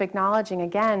wary of acknowledging,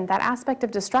 again, that aspect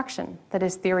of destruction that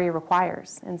his theory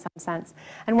requires in some sense,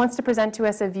 and wants to present to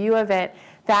us a view of it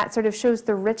that sort of shows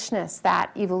the richness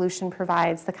that evolution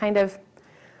provides, the kind of,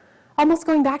 almost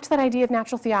going back to that idea of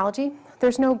natural theology.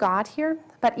 There's no God here,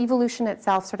 but evolution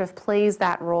itself sort of plays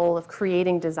that role of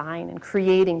creating design and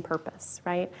creating purpose,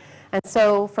 right? And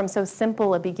so from so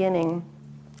simple a beginning,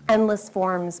 endless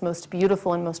forms, most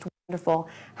beautiful and most wonderful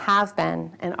have been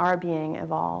and are being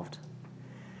evolved.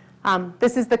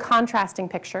 This is the contrasting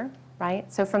picture,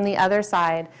 right? So from the other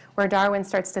side, where Darwin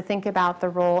starts to think about the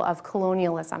role of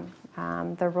colonialism,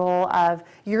 the role of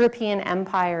European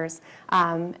empires,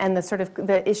 and the sort of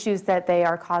the issues that they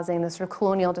are causing, the sort of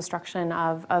colonial destruction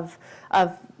of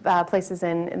places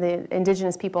in the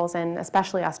indigenous peoples, and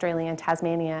especially Australia and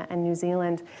Tasmania and New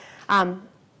Zealand.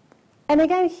 And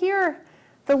again, here,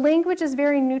 the language is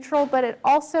very neutral, but it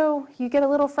also, you get a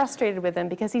little frustrated with him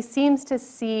because he seems to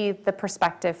see the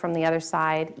perspective from the other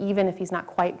side, even if he's not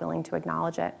quite willing to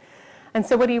acknowledge it. And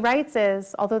so what he writes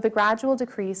is, although the gradual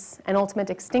decrease and ultimate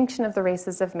extinction of the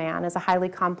races of man is a highly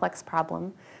complex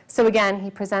problem, so again, he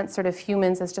presents sort of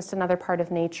humans as just another part of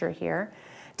nature here,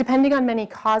 depending on many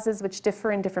causes which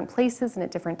differ in different places and at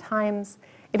different times,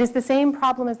 it is the same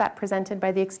problem as that presented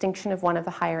by the extinction of one of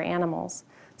the higher animals.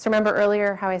 So remember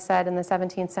earlier how I said in the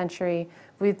 17th century,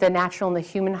 the natural and the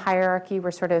human hierarchy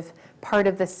were sort of part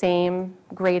of the same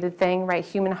graded thing, right?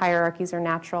 Human hierarchies are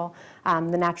natural.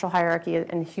 The natural hierarchy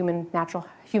and human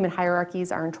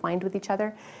hierarchies are entwined with each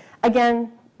other.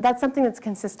 Again, that's something that's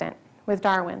consistent with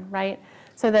Darwin, right?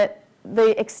 So that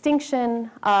the extinction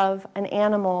of an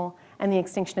animal and the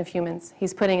extinction of humans,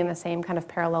 he's putting in the same kind of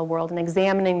parallel world and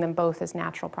examining them both as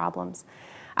natural problems.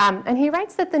 And he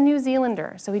writes that the New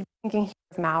Zealander, so he's thinking here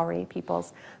of Maori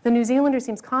peoples, the New Zealander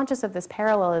seems conscious of this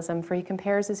parallelism, for he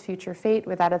compares his future fate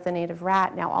with that of the native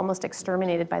rat, now almost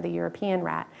exterminated by the European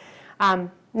rat. Now,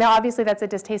 obviously, that's a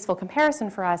distasteful comparison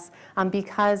for us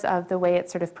because of the way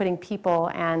it's sort of putting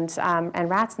people and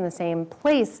rats in the same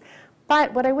place.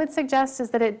 But what I would suggest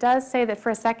is that it does say that for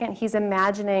a second he's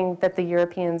imagining that the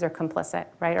Europeans are complicit,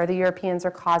 right? Or the Europeans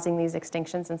are causing these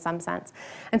extinctions in some sense.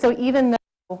 And so even though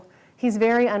he's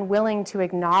very unwilling to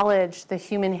acknowledge the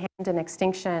human hand in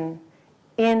extinction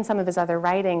in some of his other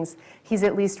writings, he's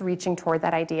at least reaching toward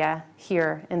that idea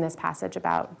here in this passage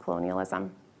about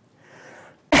colonialism.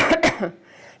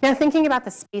 Now, thinking about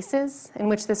the spaces in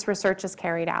which this research is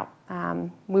carried out.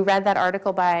 We read that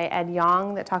article by Ed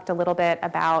Yong that talked a little bit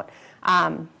about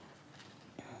how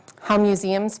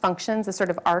museums functions as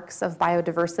sort of arcs of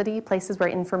biodiversity, places where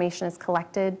information is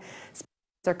collected, spaces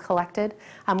are collected.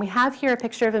 We have here a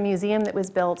picture of a museum that was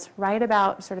built right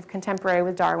about sort of contemporary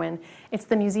with Darwin. It's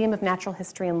the Museum of Natural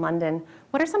History in London.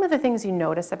 What are some of the things you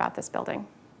notice about this building?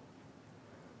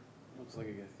 Looks like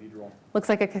a cathedral. Looks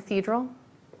like a cathedral?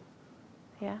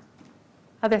 Yeah.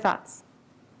 Other thoughts?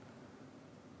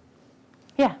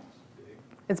 Yeah.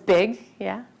 It's big,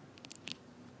 yeah.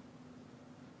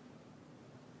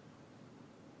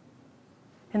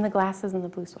 And the glasses and the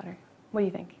blue sweater. What do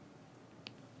you think?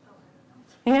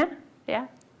 Yeah? Yeah.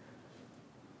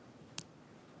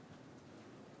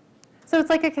 So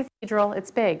it's like a cathedral, it's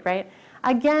big, right?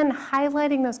 Again,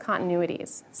 highlighting those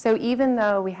continuities. So even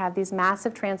though we have these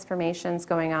massive transformations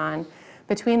going on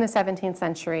between the 17th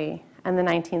century and the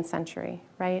 19th century,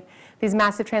 right? These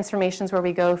massive transformations where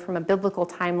we go from a biblical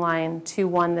timeline to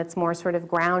one that's more sort of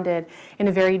grounded in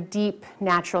a very deep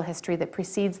natural history that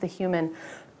precedes the human.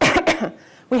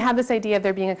 We have this idea of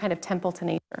there being a kind of temple to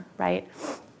nature, right?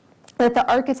 That the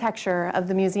architecture of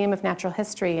the Museum of Natural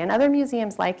History and other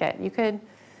museums like it, you could,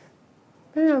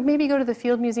 I don't know, maybe go to the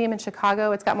Field Museum in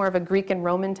Chicago. It's got more of a Greek and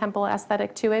Roman temple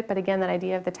aesthetic to it, but again, that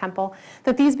idea of the temple,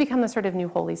 that these become the sort of new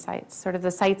holy sites, sort of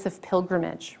the sites of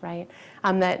pilgrimage, right?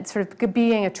 That sort of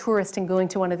being a tourist and going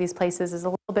to one of these places is a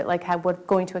little bit like how what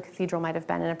going to a cathedral might have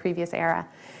been in a previous era.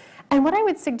 And what I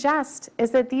would suggest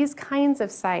is that these kinds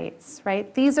of sites,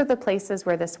 right, these are the places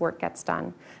where this work gets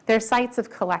done. They're sites of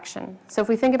collection. So if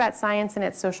we think about science in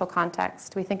its social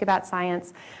context, we think about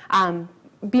science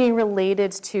being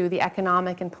related to the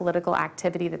economic and political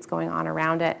activity that's going on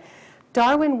around it.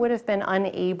 Darwin would have been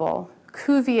unable,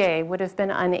 Cuvier would have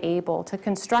been unable to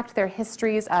construct their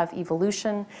histories of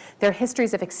evolution, their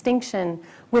histories of extinction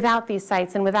without these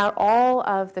sites and without all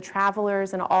of the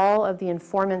travelers and all of the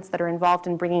informants that are involved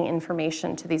in bringing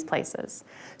information to these places.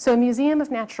 So a museum of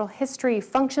natural history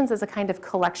functions as a kind of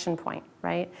collection point,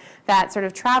 right? That sort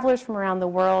of travelers from around the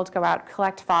world go out,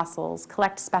 collect fossils,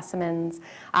 collect specimens.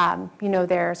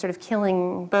 They're sort of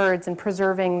killing birds and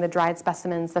preserving the dried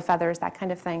specimens, the feathers, that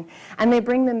kind of thing. And they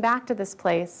bring them back to this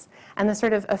place. And the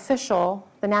sort of official,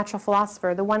 the natural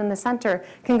philosopher, the one in the center,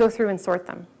 can go through and sort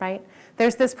them, right?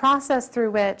 There's this process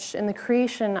through which, in the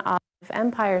creation of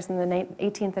empires in the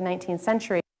 18th and 19th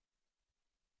century,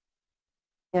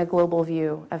 a global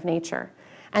view of nature.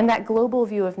 And that global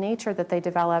view of nature that they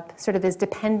develop sort of is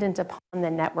dependent upon the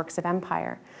networks of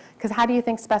empire. Because how do you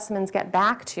think specimens get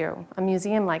back to a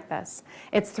museum like this?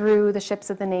 It's through the ships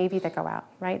of the Navy that go out,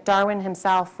 right? Darwin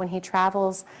himself, when he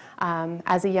travels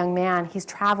as a young man, he's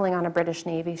traveling on a British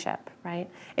Navy ship, right?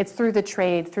 It's through the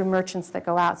trade, through merchants that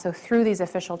go out, so through these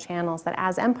official channels that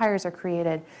as empires are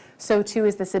created, so too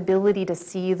is this ability to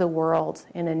see the world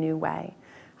in a new way.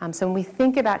 So when we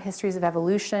think about histories of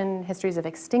evolution, histories of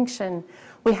extinction,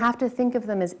 we have to think of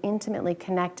them as intimately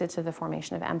connected to the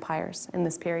formation of empires in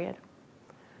this period.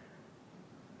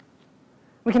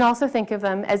 We can also think of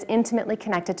them as intimately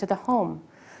connected to the home.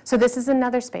 So this is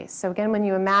another space. So again, when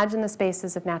you imagine the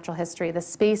spaces of natural history, the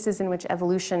spaces in which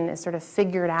evolution is sort of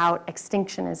figured out,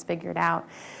 extinction is figured out,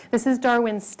 this is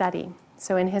Darwin's study.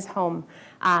 So in his home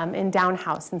in Down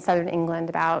House in southern England,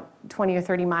 about 20 or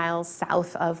 30 miles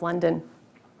south of London.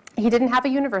 He didn't have a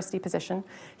university position.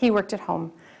 He worked at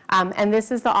home. And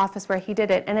this is the office where he did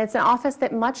it. And it's an office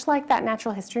that, much like that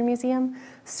Natural History Museum,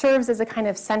 serves as a kind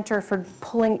of center for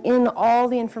pulling in all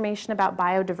the information about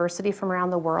biodiversity from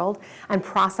around the world and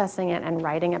processing it and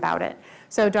writing about it.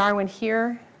 So Darwin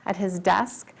here at his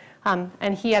desk,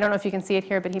 and he, I don't know if you can see it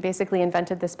here, but he basically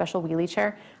invented this special wheelie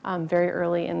chair very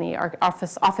early in the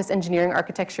office engineering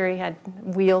architecture. He had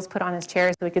wheels put on his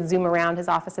chair so he could zoom around his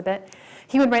office a bit.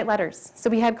 He would write letters.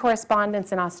 So we had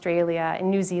correspondents in Australia,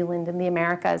 in New Zealand, in the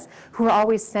Americas, who were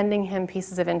always sending him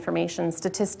pieces of information,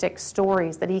 statistics,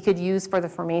 stories that he could use for the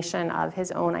formation of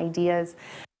his own ideas.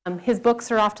 His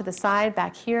books are off to the side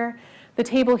back here. The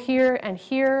table here and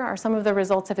here are some of the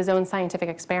results of his own scientific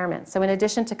experiments. So in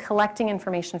addition to collecting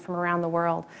information from around the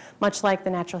world, much like the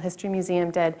Natural History Museum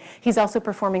did, he's also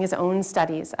performing his own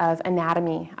studies of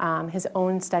anatomy, his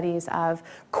own studies of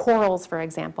corals, for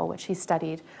example, which he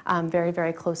studied very,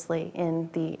 very closely in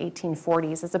the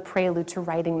 1840s as a prelude to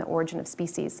writing The Origin of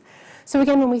Species. So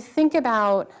again, when we think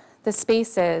about the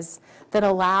spaces that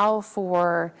allow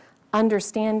for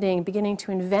understanding, beginning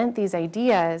to invent these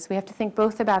ideas, we have to think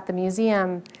both about the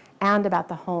museum and about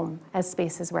the home as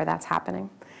spaces where that's happening.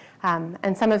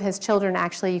 And some of his children,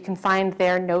 actually, you can find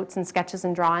their notes and sketches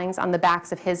and drawings on the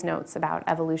backs of his notes about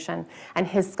evolution and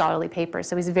his scholarly papers.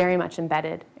 So he's very much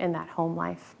embedded in that home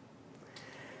life.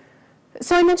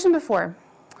 So I mentioned before,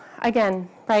 again,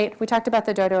 right, we talked about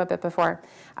the dodo a bit before.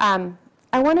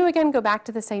 I want to again go back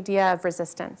to this idea of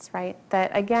resistance, right?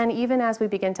 That again, even as we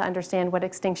begin to understand what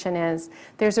extinction is,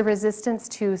 there's a resistance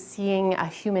to seeing a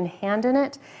human hand in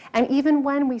it. And even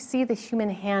when we see the human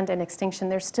hand in extinction,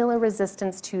 there's still a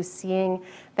resistance to seeing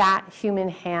that human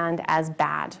hand as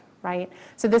bad, right?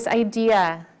 So this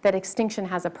idea that extinction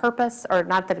has a purpose, or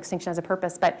not that extinction has a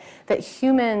purpose, but that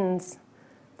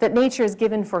that nature is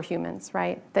given for humans,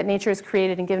 right? That nature is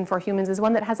created and given for humans is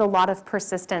one that has a lot of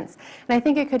persistence. And I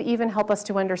think it could even help us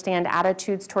to understand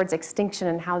attitudes towards extinction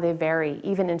and how they vary,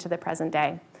 even into the present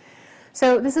day.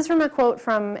 So this is from a quote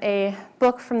from a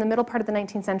book from the middle part of the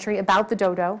 19th century about the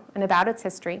dodo and about its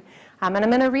history. And I'm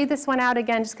going to read this one out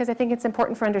again just because I think it's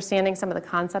important for understanding some of the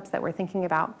concepts that we're thinking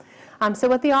about. So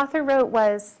what the author wrote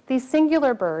was, these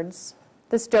singular birds,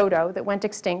 this dodo that went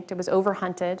extinct, it was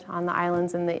overhunted on the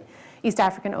islands in the East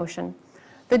African Ocean.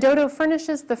 The dodo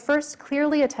furnishes the first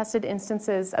clearly attested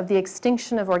instances of the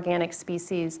extinction of organic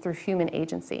species through human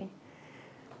agency.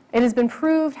 It has been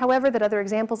proved, however, that other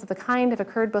examples of the kind have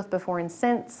occurred both before and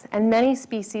since, and many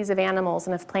species of animals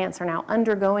and of plants are now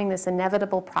undergoing this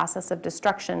inevitable process of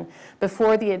destruction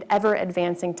before the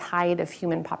ever-advancing tide of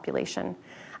human population.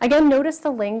 Again, notice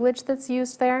the language that's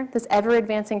used there, this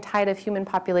ever-advancing tide of human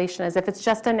population, as if it's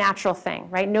just a natural thing,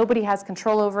 right? Nobody has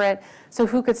control over it, so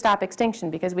who could stop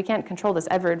extinction? Because we can't control this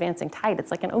ever-advancing tide.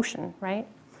 It's like an ocean, right?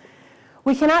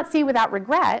 We cannot see without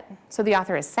regret, so the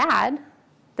author is sad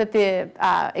that the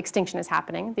extinction is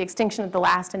happening, the extinction of the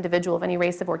last individual of any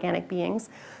race of organic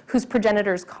beings whose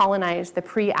progenitors colonized the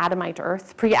pre-Adamite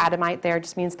earth. Pre-Adamite there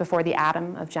just means before the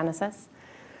atom of Genesis.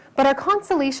 But our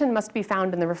consolation must be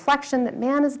found in the reflection that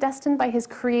man is destined by his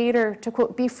Creator to,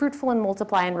 quote, be fruitful and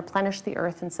multiply and replenish the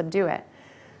earth and subdue it.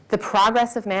 The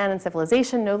progress of man and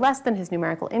civilization, no less than his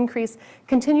numerical increase,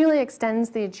 continually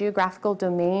extends the geographical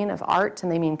domain of art,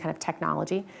 and they mean kind of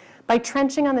technology, by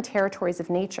trenching on the territories of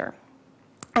nature.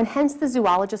 And hence the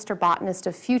zoologist or botanist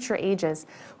of future ages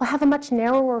will have a much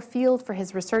narrower field for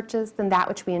his researches than that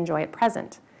which we enjoy at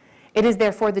present. It is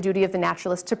therefore the duty of the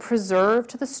naturalist to preserve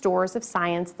to the stores of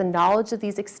science the knowledge of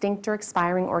these extinct or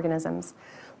expiring organisms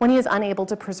when he is unable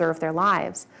to preserve their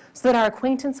lives, so that our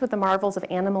acquaintance with the marvels of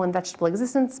animal and vegetable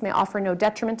existence may offer no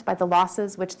detriment by the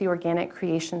losses which the organic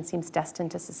creation seems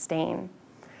destined to sustain.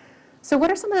 So what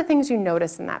are some of the things you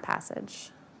notice in that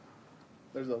passage?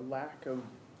 There's a lack of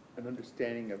an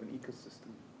understanding of an ecosystem.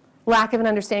 Lack of an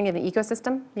understanding of an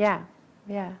ecosystem? Yeah,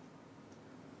 yeah.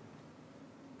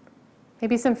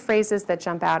 Maybe some phrases that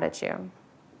jump out at you.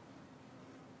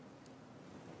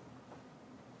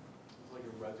 It's like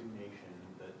a resignation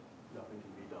that nothing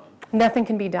can be done. Nothing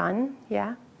can be done,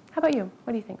 yeah. How about you?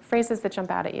 What do you think? Phrases that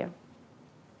jump out at you?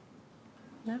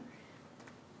 No?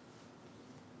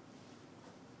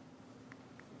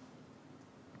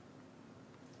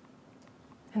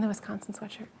 In the Wisconsin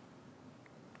sweatshirt.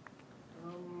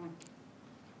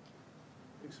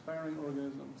 Expiring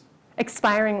organisms.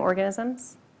 Expiring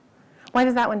organisms. Why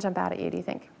does that one jump out at you, do you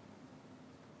think?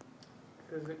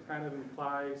 Because it kind of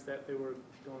implies that they were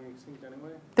going extinct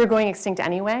anyway. They're going extinct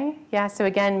anyway? Yeah, so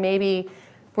again, maybe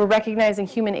we're recognizing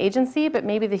human agency, but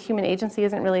maybe the human agency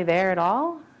isn't really there at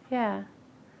all? Yeah.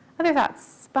 Other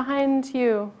thoughts? Behind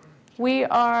you. We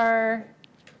are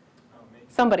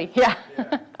somebody, yeah. Yeah. I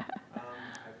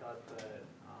thought that it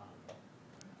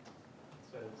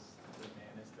says the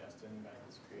man is destined by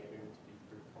his creator to be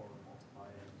fruitful and multiply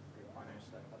and replenish.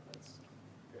 I thought that's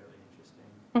fairly interesting.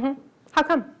 Mm-hmm. How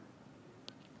come?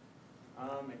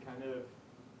 It kind of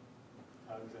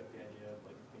tugs at the idea of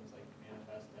like things like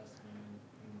manifest destiny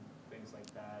and things like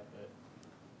that. But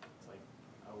it's like,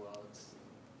 oh well, it's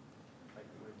like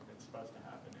it's supposed to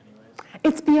happen anyways.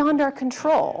 It's beyond our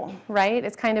control, right?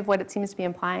 It's kind of what it seems to be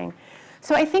implying.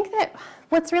 So I think that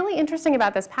what's really interesting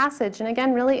about this passage, and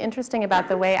again, really interesting about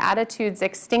the way attitudes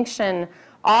extinction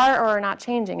are or are not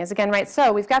changing, is again, right,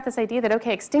 so we've got this idea that,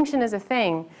 okay, extinction is a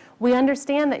thing. We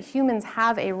understand that humans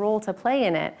have a role to play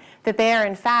in it, that they are,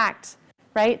 in fact,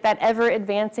 right, that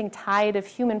ever-advancing tide of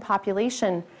human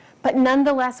population. But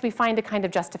nonetheless, we find a kind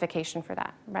of justification for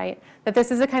that, right? That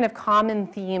this is a kind of common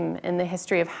theme in the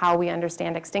history of how we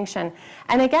understand extinction.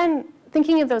 And again,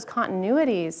 thinking of those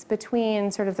continuities between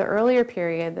sort of the earlier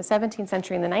period, the 17th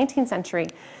century and the 19th century,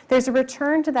 there's a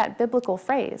return to that biblical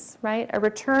phrase, right? A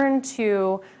return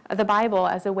to the Bible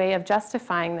as a way of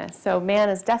justifying this. So man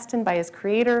is destined by his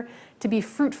creator to be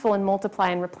fruitful and multiply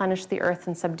and replenish the earth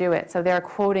and subdue it. So they're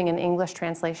quoting an English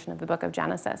translation of the book of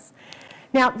Genesis.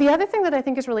 Now, the other thing that I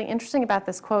think is really interesting about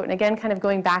this quote, and again, kind of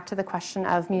going back to the question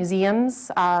of museums,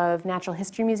 of natural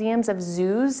history museums, of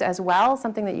zoos as well,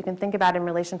 something that you can think about in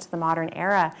relation to the modern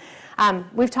era.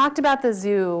 We've talked about the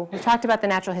zoo, we've talked about the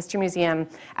Natural History Museum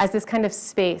as this kind of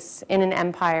space in an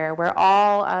empire where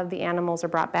all of the animals are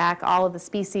brought back, all of the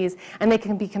species, and they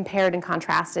can be compared and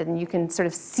contrasted, and you can sort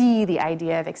of see the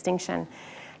idea of extinction.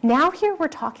 Now here we're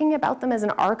talking about them as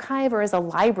an archive or as a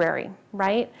library,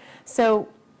 right? So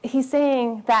he's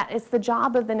saying that it's the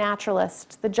job of the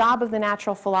naturalist, the job of the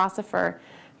natural philosopher,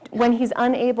 when he's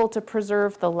unable to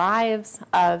preserve the lives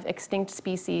of extinct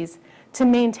species, to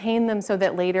maintain them so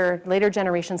that later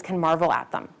generations can marvel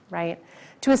at them, right?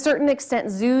 To a certain extent,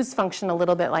 zoos function a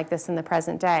little bit like this in the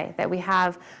present day, that we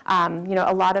have a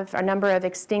number of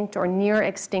extinct or near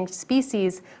extinct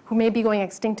species who may be going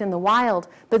extinct in the wild,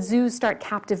 but zoos start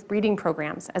captive breeding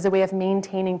programs as a way of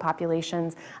maintaining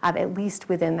populations, at least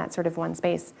within that sort of one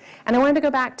space. And I wanted to go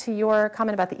back to your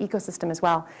comment about the ecosystem as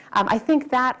well. I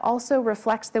think that also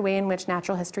reflects the way in which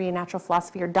natural history and natural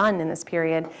philosophy are done in this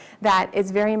period, that it's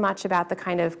very much about the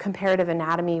kind of comparative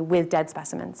anatomy with dead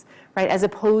specimens, right, as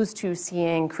opposed to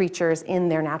seeing creatures in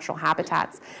their natural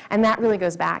habitats. And that really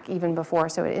goes back even before,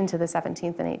 so into the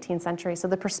 17th and 18th century. So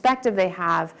the perspective they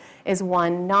have is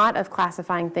one not of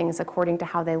classifying things according to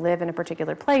how they live in a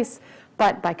particular place,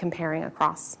 but by comparing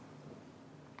across.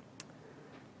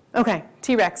 Okay,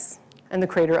 T-Rex and the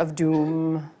Crater of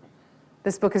Doom.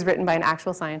 This book is written by an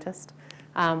actual scientist,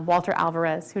 Walter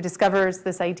Alvarez, who discovers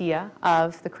this idea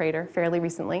of the crater fairly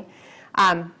recently.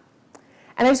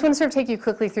 And I just want to sort of take you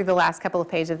quickly through the last couple of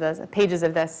pages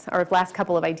of this, or last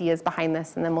couple of ideas behind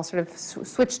this, and then we'll sort of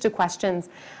switch to questions.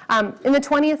 In the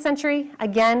 20th century,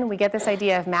 again, we get this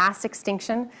idea of mass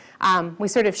extinction. We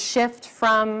sort of shift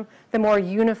from the more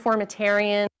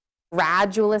uniformitarian,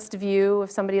 gradualist view of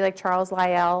somebody like Charles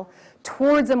Lyell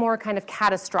towards a more kind of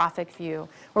catastrophic view,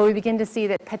 where we begin to see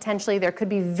that potentially there could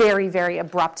be very, very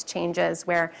abrupt changes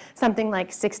where something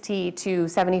like 60 to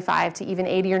 75 to even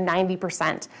 80 or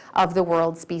 90% of the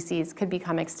world's species could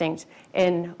become extinct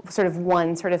in sort of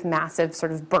one sort of massive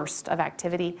sort of burst of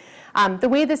activity. The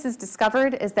way this is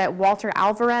discovered is that Walter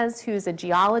Alvarez, who's a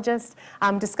geologist,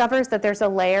 discovers that there's a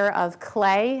layer of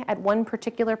clay at one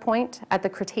particular point at the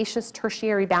Cretaceous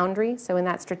Tertiary boundary, so in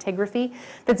that stratigraphy,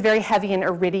 that's very heavy in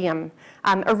iridium.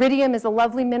 Iridium is a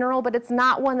lovely mineral, but it's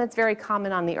not one that's very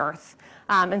common on the Earth.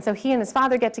 And so he and his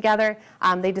father get together.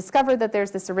 They discover that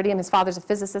there's this iridium. His father's a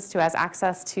physicist who has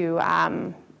access to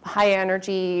high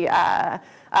energy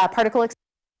particle.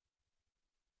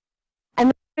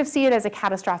 And of see it as a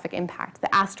catastrophic impact,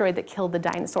 the asteroid that killed the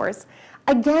dinosaurs.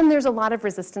 Again, there's a lot of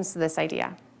resistance to this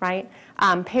idea, right?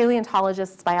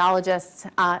 Paleontologists, biologists,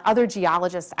 other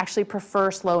geologists actually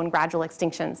prefer slow and gradual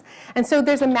extinctions. And so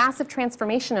there's a massive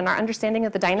transformation in our understanding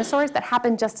of the dinosaurs that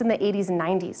happened just in the 80s and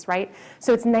 90s, right?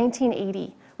 So it's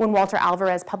 1980 when Walter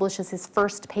Alvarez publishes his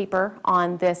first paper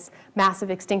on this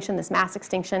massive extinction, this mass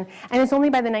extinction. And it's only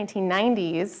by the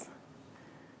 1990s,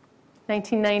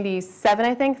 1997,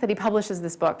 I think, that he publishes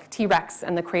this book, T-Rex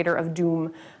and the Crater of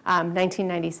Doom,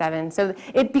 1997. So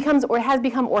it becomes, or has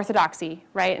become orthodoxy,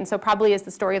 right? And so probably is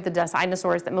the story of the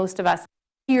dinosaurs that most of us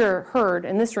here heard,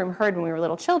 in this room heard when we were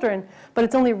little children, but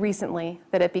it's only recently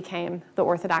that it became the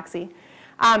orthodoxy.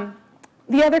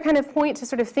 The other kind of point to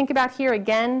sort of think about here,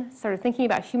 again, sort of thinking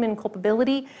about human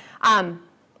culpability, the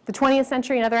 20th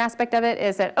century, another aspect of it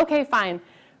is that, okay, fine,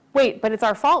 wait, but it's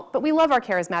our fault, but we love our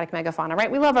charismatic megafauna, right?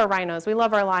 We love our rhinos, we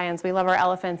love our lions, we love our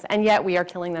elephants, and yet we are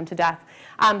killing them to death.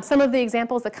 Some of the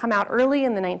examples that come out early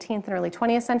in the 19th and early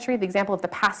 20th century, the example of the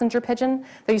passenger pigeon.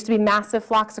 There used to be massive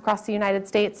flocks across the United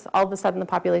States. All of a sudden, the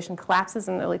population collapses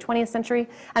in the early 20th century.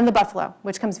 And the buffalo,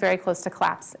 which comes very close to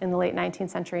collapse in the late 19th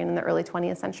century and in the early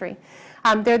 20th century.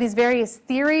 There are these various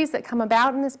theories that come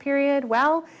about in this period.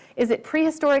 Well, is it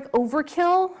prehistoric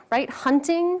overkill, right?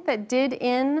 Hunting that did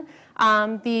in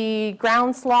the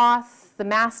ground sloth, the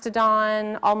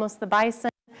mastodon, almost the bison.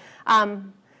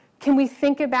 Can we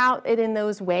think about it in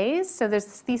those ways? So there's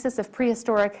this thesis of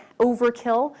prehistoric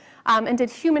overkill. And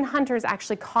did human hunters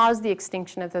actually cause the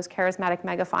extinction of those charismatic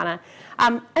megafauna?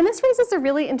 And this raises a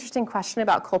really interesting question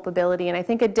about culpability, and I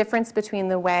think a difference between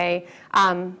the way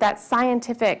that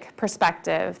scientific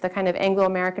perspective, the kind of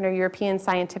Anglo-American or European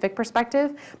scientific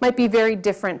perspective, might be very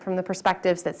different from the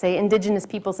perspectives that, say, indigenous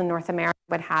peoples in North America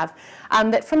would have.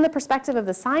 That from the perspective of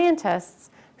the scientists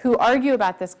who argue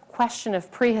about this question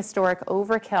of prehistoric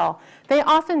overkill, they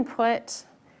often put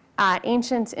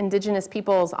ancient indigenous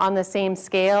peoples on the same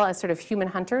scale as sort of human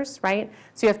hunters, right?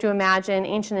 So you have to imagine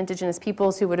ancient indigenous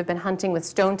peoples who would have been hunting with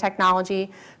stone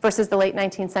technology versus the late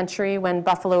 19th century when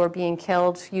buffalo were being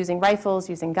killed using rifles,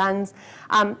 using guns.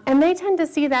 And they tend to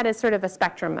see that as sort of a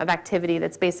spectrum of activity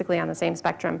that's basically on the same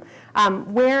spectrum.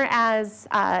 Whereas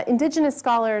indigenous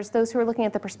scholars, those who are looking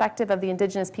at the perspective of the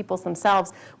indigenous peoples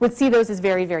themselves, would see those as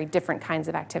very, very different kinds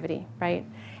of activity, right?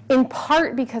 In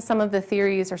part because some of the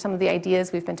theories or some of the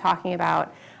ideas we've been talking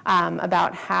about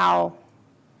how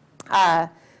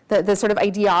the sort of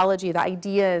ideology, the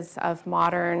ideas of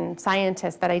modern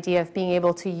scientists, that idea of being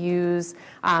able to use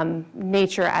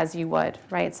nature as you would,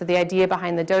 right? So the idea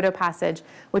behind the dodo passage,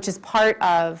 which is part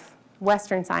of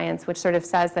Western science, which sort of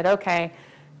says that, okay,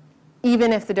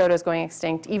 even if the dodo is going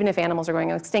extinct, even if animals are going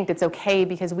extinct, it's okay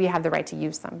because we have the right to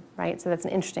use them, right? So that's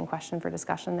an interesting question for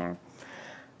discussion there.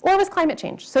 Or was climate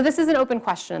change? So this is an open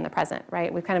question in the present,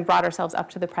 right? We've kind of brought ourselves up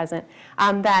to the present.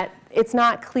 That it's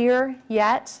not clear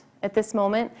yet at this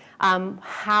moment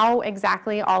how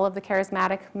exactly all of the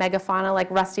charismatic megafauna like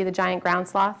Rusty the giant ground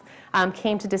sloth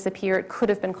came to disappear. It could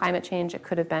have been climate change. It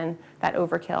could have been that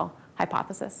overkill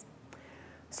hypothesis.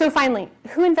 So finally,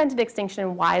 who invented extinction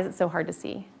and why is it so hard to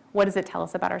see? What does it tell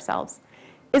us about ourselves?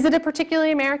 Is it a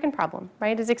particularly American problem,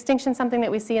 right? Is extinction something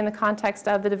that we see in the context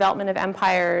of the development of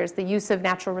empires, the use of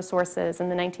natural resources in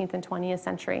the 19th and 20th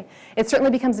century? It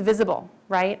certainly becomes visible,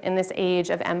 right, in this age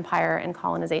of empire and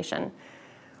colonization.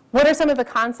 What are some of the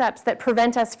concepts that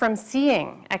prevent us from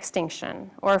seeing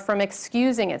extinction or from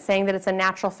excusing it, saying that it's a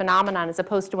natural phenomenon as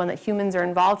opposed to one that humans are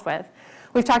involved with?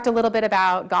 We've talked a little bit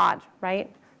about God, right?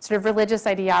 Sort of religious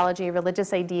ideology,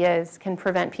 religious ideas can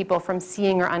prevent people from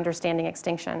seeing or understanding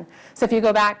extinction. So if you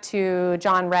go back to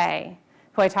John Ray,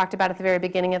 who I talked about at the very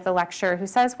beginning of the lecture, who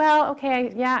says, well,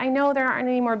 okay, yeah, I know there aren't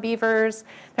any more beavers,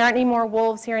 there aren't any more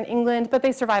wolves here in England, but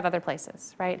they survive other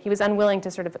places, right? He was unwilling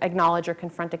to sort of acknowledge or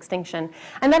confront extinction.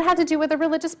 And that had to do with a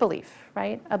religious belief,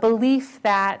 right? A belief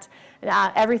that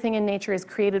everything in nature is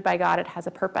created by God, it has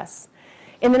a purpose.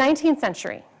 In the 19th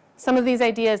century, some of these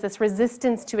ideas, this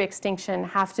resistance to extinction,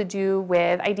 have to do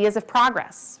with ideas of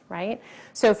progress, right?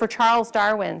 So for Charles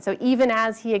Darwin, so even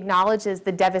as he acknowledges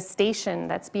the devastation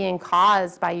that's being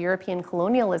caused by European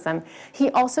colonialism, he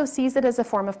also sees it as a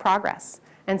form of progress,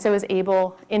 and so is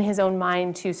able, in his own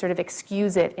mind, to sort of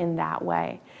excuse it in that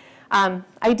way.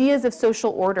 Ideas of social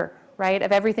order, right,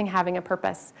 of everything having a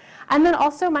purpose. And then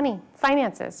also money,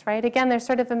 finances, right? Again, there's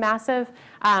sort of a massive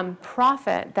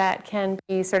profit that can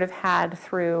be sort of had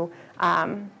through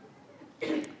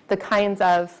the kinds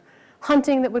of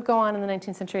hunting that would go on in the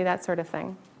 19th century, that sort of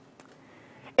thing.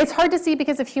 It's hard to see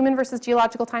because of human versus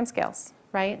geological timescales,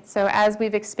 right? So as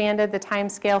we've expanded the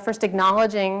timescale, first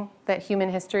acknowledging that human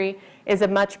history is a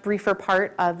much briefer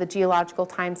part of the geological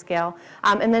timescale,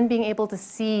 and then being able to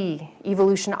see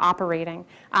evolution operating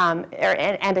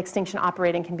and extinction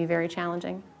operating can be very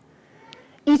challenging.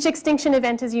 Each extinction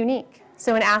event is unique.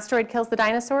 So an asteroid kills the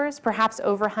dinosaurs. Perhaps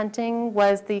overhunting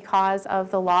was the cause of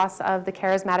the loss of the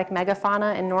charismatic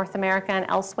megafauna in North America and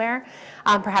elsewhere.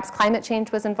 Perhaps climate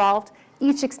change was involved.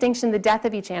 Each extinction, the death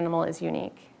of each animal is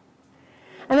unique.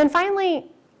 And then finally,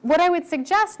 what I would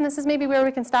suggest, and this is maybe where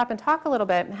we can stop and talk a little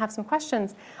bit and have some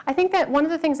questions, I think that one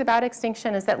of the things about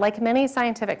extinction is that, like many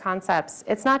scientific concepts,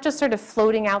 it's not just sort of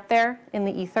floating out there in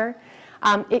the ether.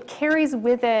 It carries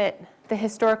with it the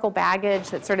historical baggage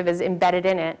that sort of is embedded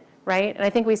in it, right? And I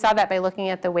think we saw that by looking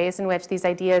at the ways in which these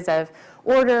ideas of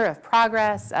order, of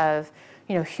progress, of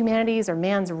humanity's or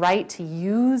man's right to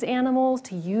use animals,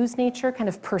 to use nature, kind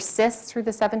of persists through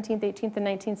the 17th, 18th, and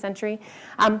 19th century.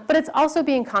 But it's also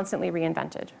being constantly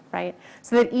reinvented, right?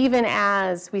 So that even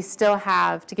as we still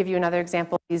have, to give you another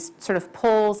example, these sort of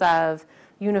poles of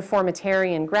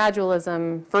uniformitarian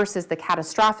gradualism versus the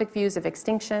catastrophic views of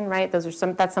extinction, right? That's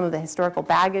some of the historical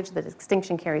baggage that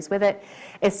extinction carries with it.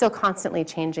 It's still constantly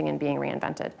changing and being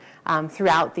reinvented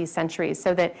throughout these centuries,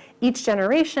 so that each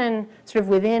generation, sort of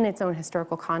within its own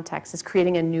historical context, is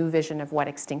creating a new vision of what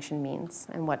extinction means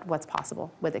and what's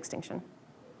possible with extinction.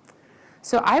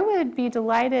 So I would be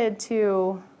delighted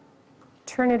to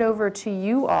turn it over to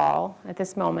you all at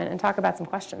this moment and talk about some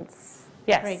questions.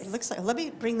 Yes. Great. It looks like, let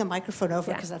me bring the microphone over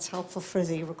Yeah. because that's helpful for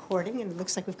the recording. And it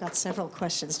looks like we've got several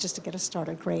questions just to get us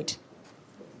started. Great.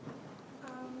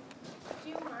 Do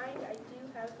you mind? I do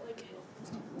have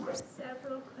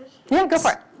several questions. Yeah, go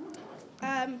for it.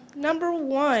 Number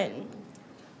one,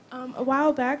 a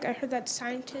while back I heard that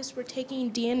scientists were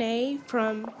taking DNA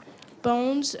from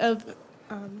bones of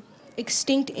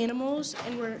extinct animals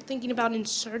and were thinking about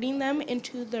inserting them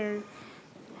into their,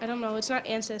 I don't know, it's not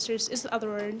ancestors, it's the other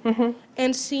word,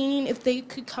 and seeing if they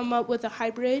could come up with a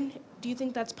hybrid. Do you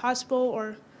think that's possible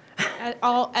or at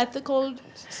all ethical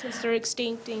since they're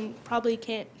extinct and probably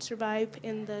can't survive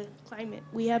in the climate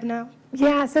we have now?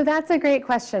 Yeah, so that's a great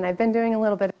question. I've been doing a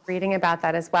little bit of reading about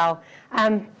that as well.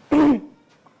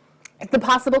 The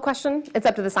possible question, it's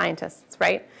up to the scientists,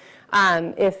 right?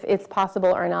 If it's possible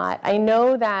or not. I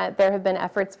know that there have been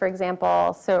efforts, for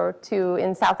example,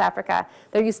 in South Africa,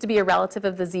 there used to be a relative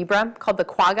of the zebra called the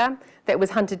quagga that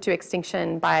was hunted to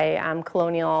extinction by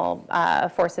colonial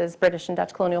forces, British and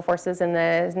Dutch colonial forces in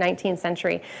the 19th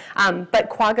century. But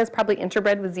quaggas probably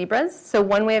interbred with zebras. So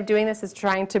one way of doing this is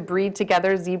trying to breed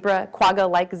together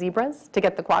quagga-like zebras to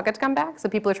get the quagga to come back. So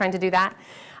people are trying to do that.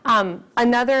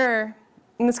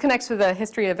 And this connects with the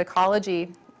history of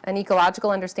ecology and ecological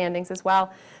understandings as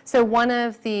well. So one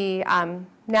of the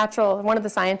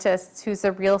scientists who's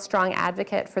a real strong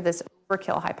advocate for this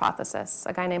overkill hypothesis,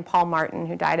 a guy named Paul Martin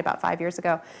who died about 5 years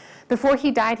ago. Before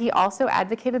he died, he also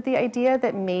advocated the idea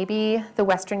that maybe the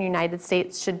Western United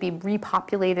States should be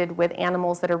repopulated with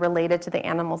animals that are related to the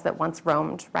animals that once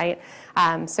roamed, right?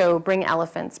 So bring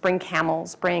elephants, bring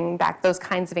camels, bring back those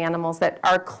kinds of animals that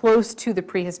are close to the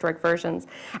prehistoric versions.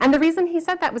 And the reason he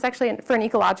said that was actually for an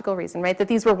ecological reason, right? That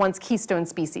these were once keystone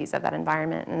species of that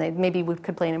environment, and they maybe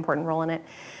could play an important role in it.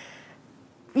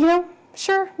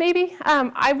 Sure, maybe.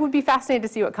 I would be fascinated to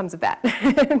see what comes of that.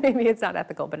 Maybe it's not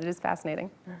ethical, but it is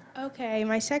fascinating. Okay,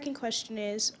 my second question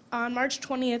is, on March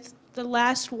 20th, the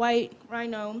last white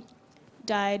rhino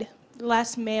died, the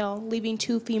last male, leaving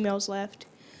 2 females left.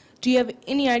 Do you have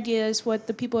any ideas what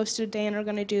the people of Sudan are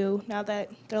going to do now that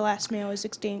their last male is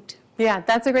extinct? Yeah,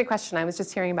 that's a great question. I was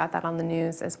just hearing about that on the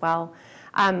news as well.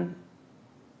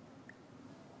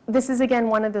 This is, again,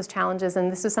 one of those challenges,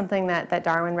 and this is something that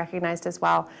Darwin recognized as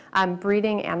well.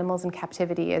 Breeding animals in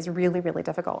captivity is really, really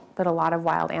difficult, that a lot of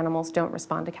wild animals don't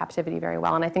respond to captivity very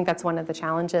well. And I think that's one of the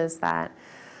challenges that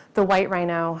the white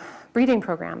rhino breeding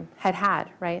program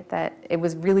had, right? That it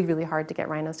was really, really hard to get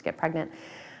rhinos to get pregnant.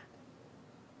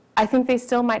 I think they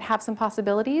still might have some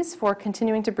possibilities for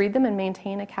continuing to breed them and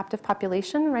maintain a captive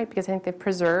population, right? Because I think they've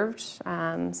preserved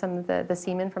some of the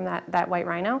semen from that white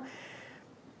rhino.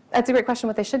 That's a great question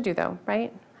what they should do, though,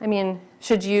 right? I mean,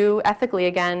 should you ethically,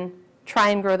 again,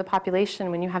 try and grow the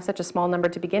population when you have such a small number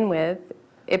to begin with?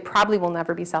 It probably will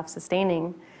never be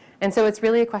self-sustaining. And so it's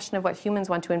really a question of what humans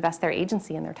want to invest their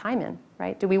agency and their time in,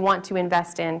 right? Do we want to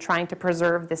invest in trying to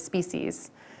preserve this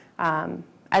species,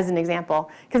 as an example?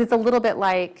 Because it's a little bit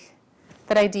like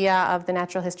that idea of the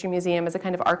Natural History Museum as a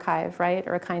kind of archive, right?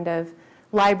 Or a kind of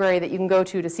library that you can go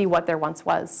to see what there once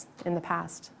was in the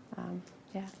past.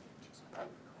 Yeah.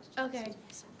 Okay,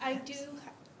 I do,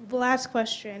 the last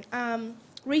question.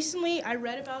 recently I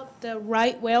read about the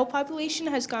right whale population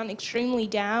has gone extremely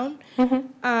down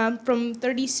from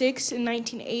 36 in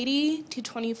 1980 to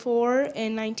 24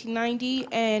 in 1990,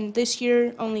 and this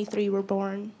year only 3 were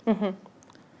born.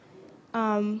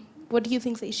 What do you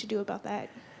think they should do about that?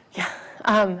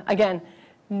 Again,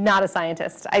 not a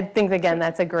scientist. I think, again,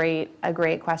 that's a great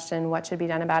question. What should be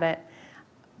done about it?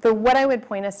 What I would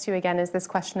point us to, again, is this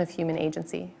question of human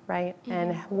agency, right?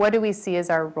 And what do we see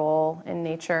as our role in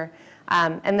nature?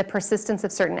 And the persistence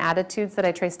of certain attitudes that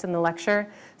I traced in the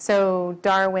lecture. So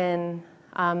Darwin,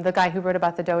 the guy who wrote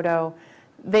about the dodo,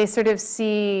 they sort of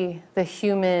see the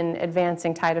human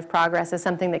advancing tide of progress as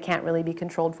something that can't really be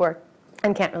controlled for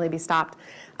and can't really be stopped.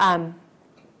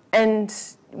 And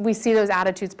we see those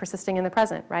attitudes persisting in the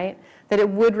present, right? That it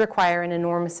would require an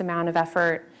enormous amount of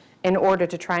effort in order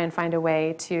to try and find a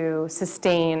way to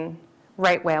sustain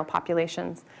right whale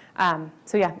populations.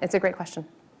 So yeah, it's a great question.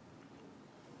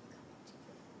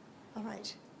 All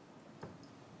right.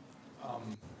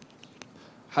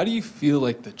 How do you feel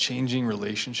like the changing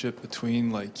relationship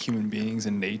between like human beings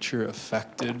and nature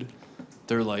affected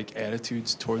their like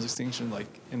attitudes towards extinction? Like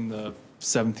in the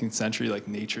 17th century, like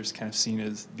nature's kind of seen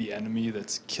as the enemy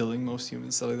that's killing most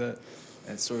humans, stuff like that.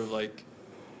 And it's sort of like,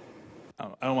 I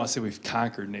don't want to say we've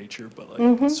conquered nature, but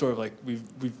like sort of like we've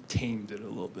tamed it a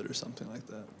little bit or something like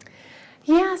that.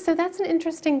 Yeah, so that's an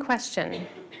interesting question.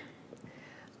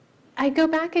 I go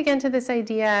back again to this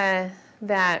idea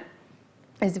that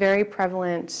is very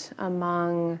prevalent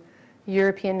among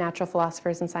European natural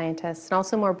philosophers and scientists, and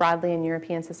also more broadly in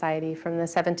European society from the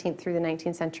 17th through the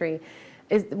 19th century,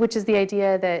 which is the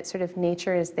idea that sort of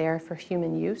nature is there for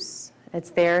human use. It's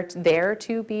there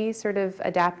to be sort of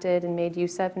adapted and made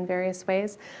use of in various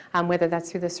ways, whether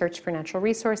that's through the search for natural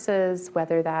resources,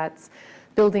 whether that's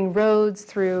building roads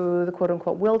through the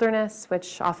quote-unquote wilderness,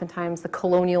 which oftentimes the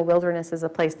colonial wilderness is a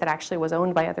place that actually was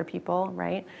owned by other people,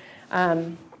 right?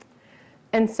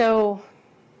 And so,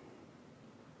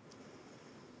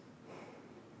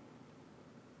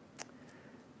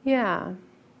 yeah.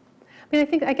 I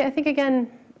mean, I think again,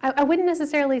 I wouldn't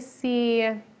necessarily see,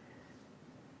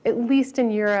 at least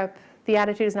in Europe, the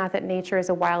attitude is not that nature is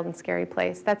a wild and scary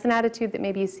place. That's an attitude that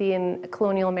maybe you see in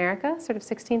colonial America, sort of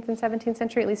 16th and 17th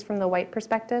century, at least from the white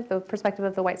perspective, the perspective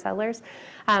of the white settlers,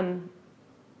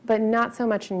 but not so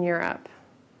much in Europe.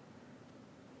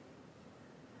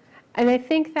 And I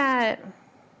think that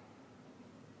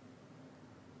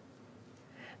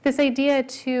this idea,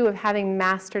 too, of having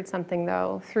mastered something,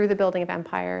 though, through the building of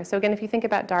empire. So again, if you think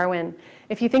about Darwin,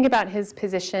 if you think about his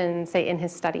position, say, in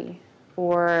his study,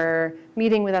 or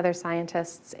meeting with other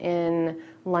scientists in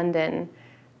London,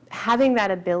 having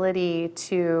that ability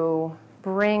to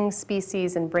bring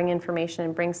species and bring information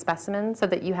and bring specimens so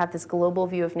that you have this global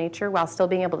view of nature while still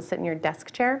being able to sit in your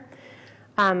desk chair,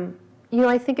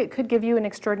 I think it could give you an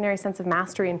extraordinary sense of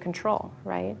mastery and control,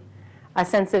 right? A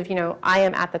sense of, I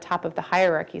am at the top of the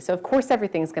hierarchy, so of course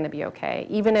everything's going to be okay.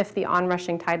 Even if the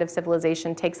onrushing tide of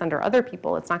civilization takes under other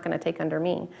people, it's not going to take under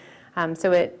me.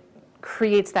 So it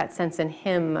creates that sense in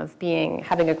him of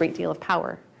having a great deal of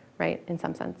power, right, in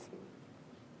some sense.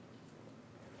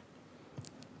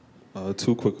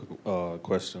 2 quick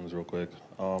questions real quick.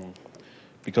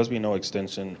 Because we know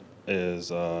extinction is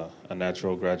a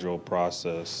natural, gradual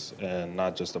process and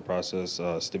not just a process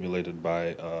stimulated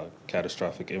by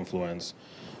catastrophic influence,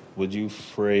 would you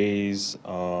phrase,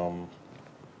 going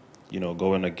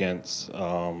against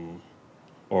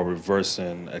or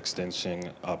reversing extinction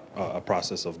a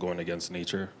process of going against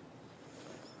nature?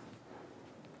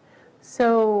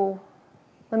 So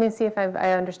let me see if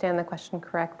I understand the question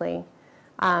correctly.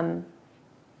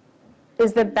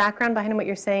 Is the background behind what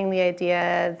you're saying the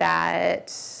idea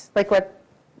that, like what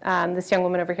this young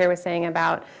woman over here was saying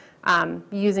about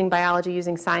using biology,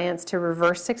 using science to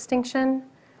reverse extinction?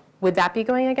 Would that be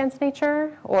going against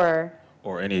nature, or?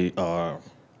 Or any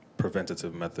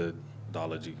preventative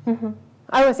methodology?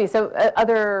 Oh, I see. So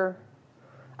other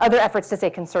efforts to, say,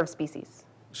 conserve species.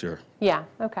 Sure. Yeah,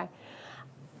 okay.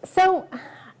 So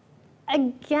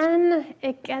again,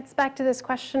 it gets back to this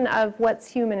question of what's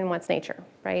human and what's nature,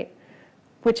 right?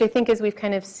 Which I think is we've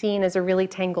kind of seen as a really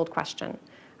tangled question.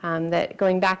 That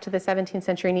going back to the 17th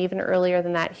century and even earlier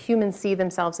than that, humans see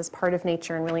themselves as part of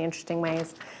nature in really interesting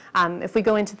ways. If we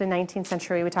go into the 19th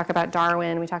century, we talk about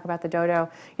Darwin, we talk about the dodo.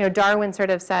 Darwin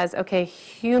sort of says, okay,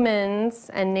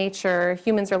 humans and nature,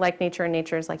 humans are like nature and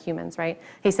nature is like humans, right?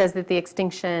 He says that the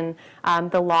extinction,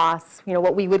 the loss,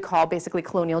 what we would call basically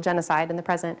colonial genocide in the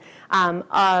present,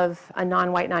 of a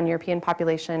non-white, non-European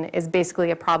population is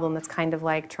basically a problem that's kind of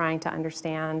like trying to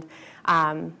understand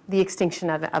the extinction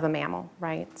of a mammal,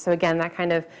 right? So again, that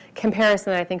kind of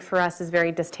comparison that I think for us is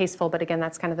very distasteful, but again,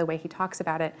 that's kind of the way he talks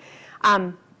about it.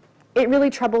 It really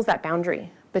troubles that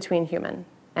boundary between human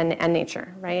and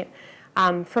nature, right?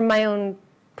 From my own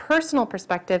personal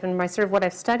perspective and my sort of what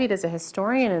I've studied as a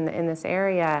historian in this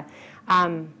area,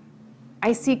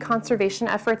 I see conservation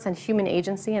efforts and human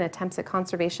agency and attempts at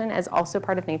conservation as also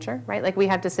part of nature, right? Like we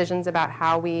have decisions about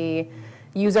how we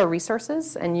use our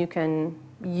resources, and you can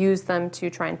use them to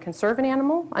try and conserve an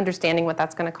animal, understanding what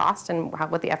that's going to cost and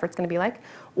what the effort's going to be like,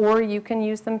 or you can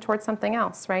use them towards something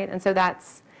else, right? And so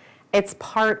it's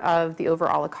part of the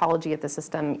overall ecology of the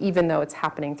system, even though it's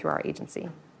happening through our agency,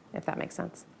 if that makes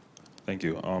sense. Thank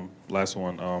you. Last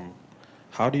one.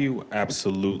 How do you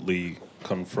absolutely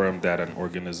confirm that an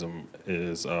organism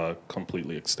is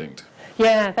completely extinct?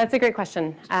 Yeah, that's a great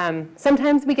question.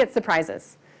 Sometimes we get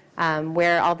surprises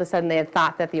where all of a sudden they had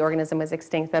thought that the organism was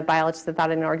extinct, the biologists had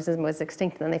thought an organism was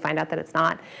extinct, and then they find out that it's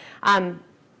not.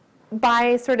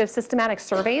 By sort of systematic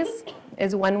surveys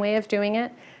is one way of doing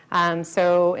it.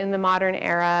 So in the modern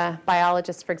era,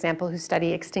 biologists, for example, who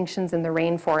study extinctions in the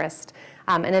rainforest,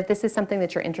 and if this is something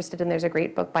that you're interested in, there's a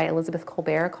great book by Elizabeth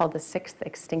Colbert called The Sixth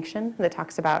Extinction that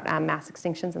talks about mass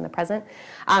extinctions in the present.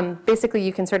 Basically,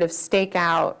 you can sort of stake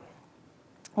out.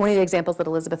 One of the examples that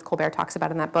Elizabeth Colbert talks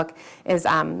about in that book is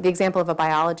the example of a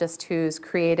biologist who's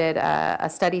created a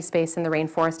study space in the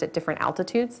rainforest at different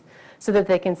altitudes so that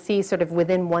they can see sort of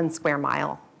within 1 square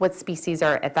mile what species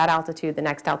are at that altitude, the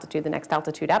next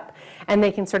altitude up, and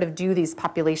they can sort of do these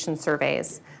population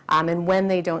surveys. And when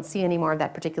they don't see any more of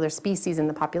that particular species in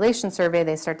the population survey,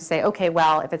 they start to say, okay,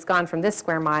 well, if it's gone from this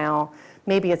square mile,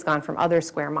 maybe it's gone from other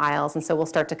square miles, and so we'll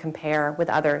start to compare with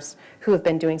others who have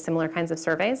been doing similar kinds of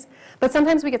surveys. But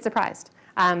sometimes we get surprised.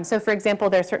 So for example,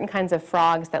 there are certain kinds of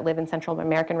frogs that live in Central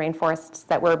American rainforests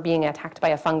that were being attacked by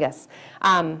a fungus.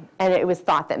 And it was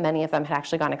thought that many of them had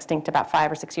actually gone extinct about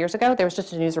 5 or 6 years ago. There was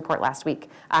just a news report last week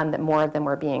that more of them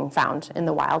were being found in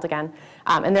the wild again.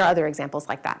 And there are other examples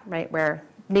like that, right, where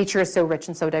nature is so rich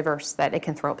and so diverse that it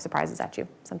can throw up surprises at you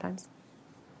sometimes.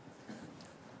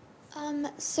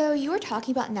 So you were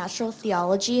talking about natural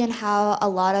theology and how a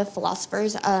lot of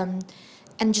philosophers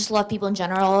and just a lot of people in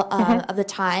general of the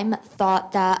time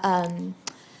thought that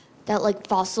that like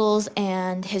fossils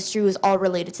and history was all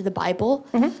related to the Bible.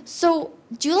 So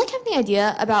do you like have any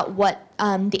idea about what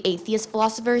the atheist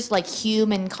philosophers like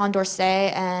Hume and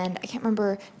Condorcet and I can't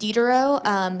remember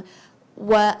Diderot,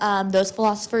 what those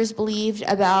philosophers believed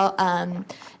about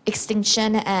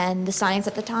extinction and the science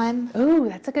at the time? Ooh,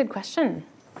 that's a good question.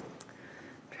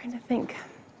 Trying to think.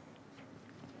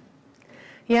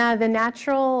 Yeah,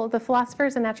 the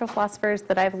philosophers and natural philosophers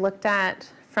that I've looked at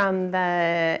from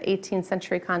the 18th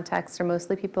century context are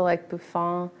mostly people like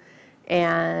Buffon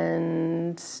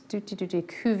and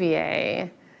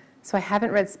Cuvier. So I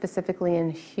haven't read specifically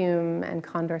in Hume and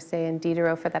Condorcet and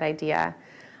Diderot for that idea.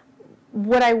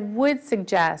 What I would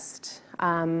suggest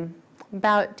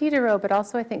about Diderot, but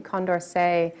also I think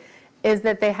Condorcet, is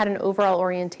that they had an overall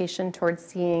orientation towards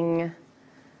seeing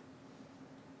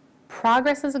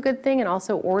progress is a good thing and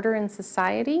also order in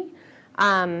society.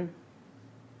 And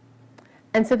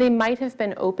so they might have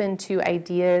been open to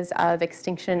ideas of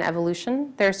extinction and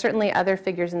evolution. There are certainly other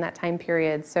figures in that time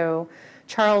period. So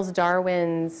Charles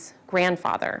Darwin's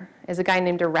grandfather is a guy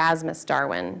named Erasmus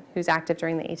Darwin, who's active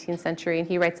during the 18th century, and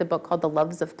he writes a book called The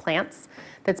Loves of Plants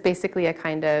that's basically a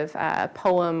kind of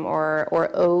poem or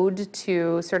ode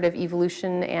to sort of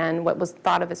evolution and what was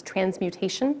thought of as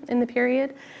transmutation in the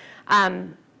period.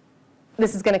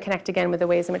 This is going to connect again with the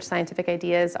ways in which scientific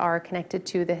ideas are connected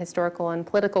to the historical and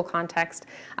political context.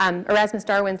 Erasmus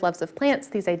Darwin's Loves of Plants,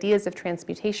 these ideas of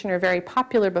transmutation are very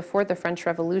popular before the French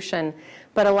Revolution,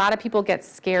 but a lot of people get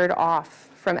scared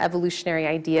off from evolutionary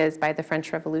ideas by the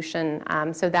French Revolution.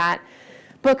 So that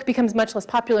book becomes much less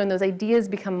popular, and those ideas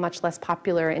become much less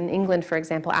popular in England, for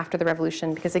example, after the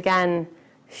Revolution, because again,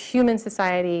 human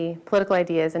society, political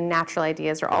ideas, and natural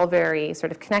ideas are all very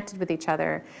sort of connected with each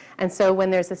other. And so when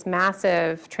there's this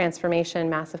massive transformation,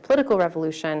 massive political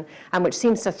revolution, which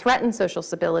seems to threaten social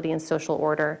stability and social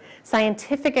order,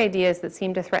 scientific ideas that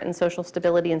seem to threaten social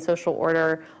stability and social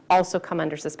order also come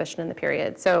under suspicion in the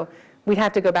period. So we'd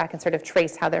have to go back and sort of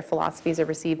trace how their philosophies are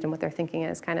received and what their thinking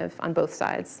is kind of on both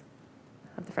sides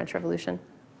of the French Revolution.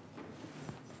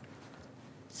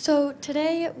 So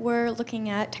today we're looking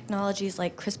at technologies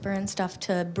like CRISPR and stuff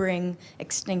to bring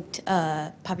extinct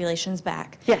populations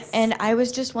back. Yes. And I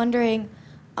was just wondering,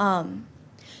 how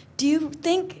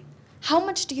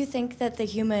much do you think that the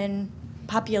human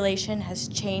population has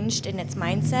changed in its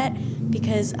mindset?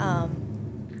 Because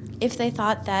if they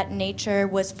thought that nature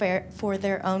was fair for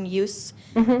their own use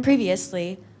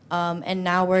previously, and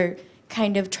now we're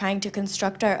kind of trying to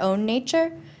construct our own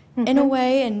nature in a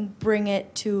way and bring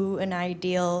it to an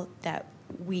ideal that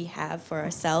we have for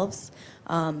ourselves.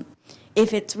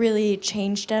 If it's really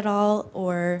changed at all,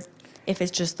 or if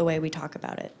it's just the way we talk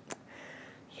about it.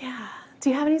 Yeah. Do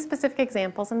you have any specific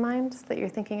examples in mind that you're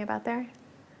thinking about there?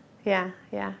 Yeah,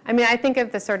 yeah. I mean, I think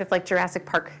of the sort of like Jurassic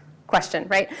Park question,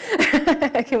 right?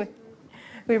 Can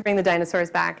we bring the dinosaurs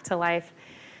back to life?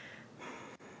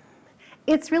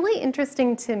 It's really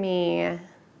interesting to me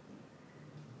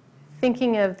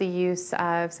thinking of the use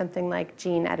of something like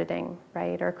gene editing,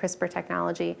 right, or CRISPR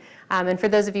technology. And for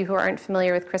those of you who aren't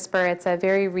familiar with CRISPR, it's a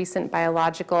very recent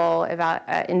biological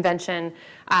invention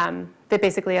that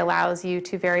basically allows you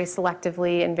to very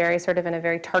selectively and very sort of in a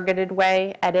very targeted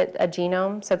way edit a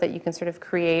genome so that you can sort of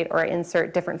create or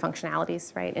insert different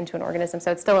functionalities, right, into an organism.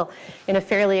 So it's still in a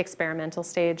fairly experimental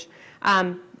stage.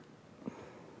 I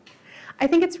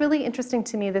think it's really interesting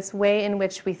to me this way in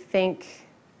which we think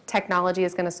technology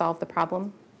is going to solve the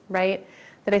problem, right?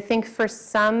 That I think for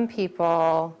some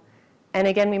people, and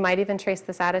again, we might even trace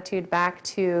this attitude back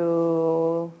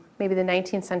to maybe the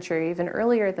 19th century, even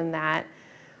earlier than that.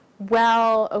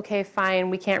 Well, okay, fine,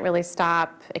 we can't really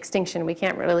stop extinction. We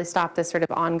can't really stop this sort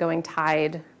of ongoing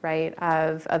tide, right,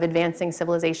 of advancing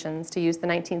civilizations, to use the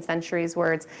 19th century's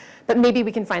words. But maybe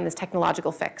we can find this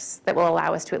technological fix that will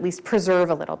allow us to at least preserve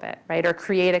a little bit, right, or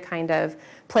create a kind of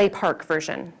play park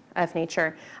version of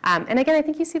nature. And again, I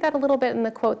think you see that a little bit in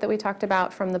the quote that we talked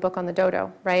about from the book on the dodo,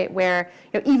 right? Where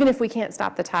even if we can't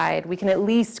stop the tide, we can at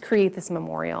least create this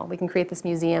memorial. We can create this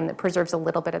museum that preserves a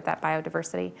little bit of that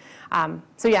biodiversity.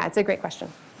 So yeah, it's a great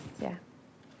question. Yeah.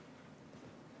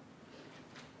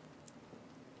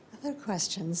 Other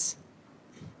questions?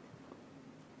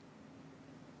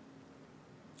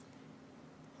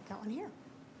 Got one here.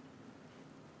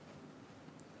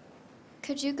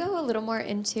 Could you go a little more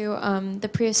into the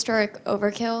prehistoric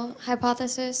overkill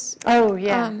hypothesis? Oh,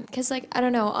 yeah. Because, like, I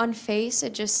don't know, on face,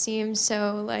 it just seems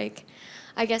so, like,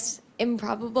 I guess,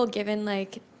 improbable given,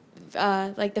 like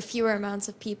the fewer amounts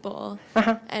of people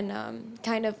and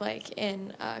kind of, like,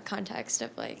 in context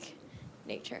of, like,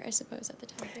 nature, I suppose, at the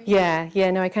time period.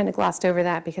 Yeah, no, I kind of glossed over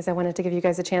that because I wanted to give you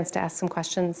guys a chance to ask some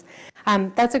questions.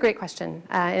 That's a great question,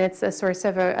 and it's a source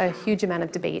of a huge amount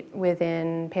of debate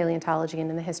within paleontology and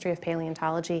in the history of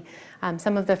paleontology.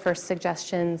 Some of the first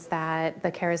suggestions that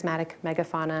the charismatic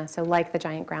megafauna, so like the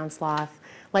giant ground sloth,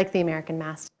 like the American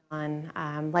mastodon,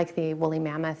 like the woolly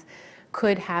mammoth,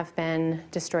 could have been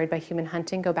destroyed by human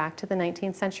hunting go back to the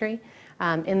 19th century.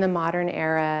 In the modern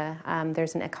era,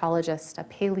 there's an ecologist, a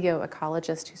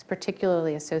paleoecologist, who's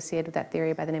particularly associated with that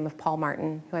theory by the name of Paul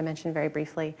Martin, who I mentioned very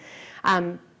briefly.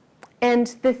 And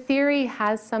the theory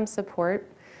has some support.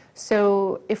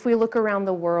 So if we look around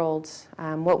the world,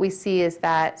 what we see is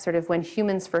that sort of when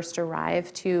humans first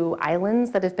arrive to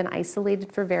islands that have been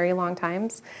isolated for very long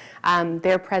times,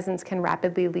 their presence can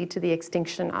rapidly lead to the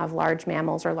extinction of large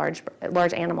mammals or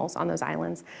large animals on those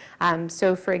islands.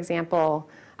 So for example,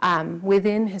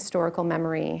 within historical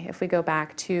memory, if we go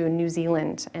back to New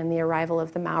Zealand and the arrival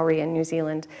of the Maori in New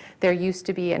Zealand, there used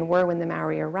to be, and were when the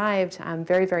Maori arrived,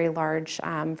 very, very large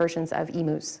versions of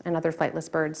emus and other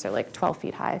flightless birds, so like 12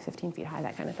 feet high, 15 feet high,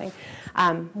 that kind of thing.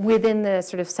 Within the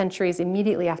sort of centuries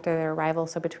immediately after their arrival,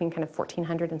 so between kind of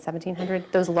 1400 and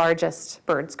 1700, those largest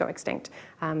birds go extinct.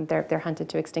 They're hunted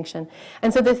to extinction.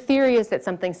 And so the theory is that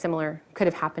something similar could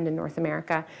have happened in North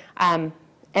America.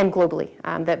 And globally,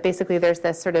 that basically there's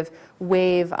this sort of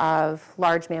wave of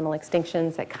large mammal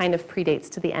extinctions that kind of predates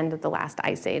to the end of the last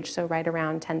ice age, so right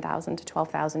around 10,000 to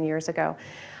 12,000 years ago.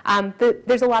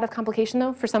 There's a lot of complication,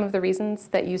 though, for some of the reasons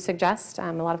that you suggest, a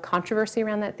lot of controversy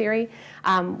around that theory.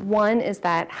 One is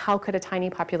that how could a tiny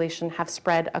population have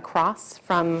spread across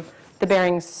from the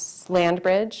Bering land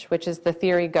bridge, which is the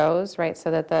theory goes, right, so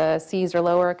that the seas are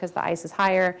lower because the ice is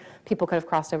higher. People could have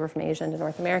crossed over from Asia into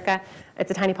North America.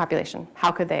 It's a tiny population.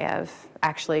 How could they have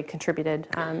actually contributed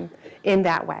in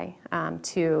that way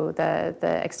to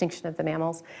the extinction of the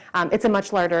mammals? It's a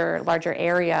much larger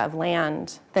area of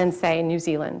land than, say, New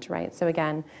Zealand, right? So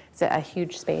again, it's a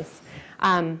huge space.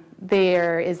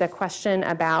 There is a question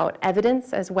about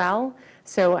evidence as well.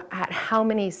 So at how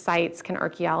many sites can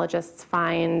archaeologists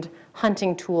find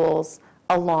hunting tools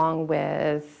along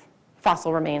with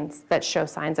fossil remains that show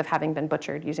signs of having been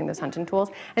butchered using those hunting tools?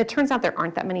 And it turns out there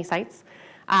aren't that many sites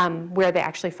where they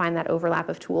actually find that overlap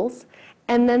of tools.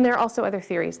 And then there are also other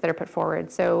theories that are put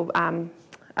forward. So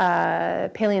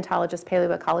paleontologists,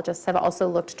 paleoecologists have also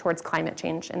looked towards climate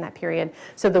change in that period.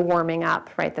 So the warming up,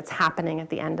 right, that's happening at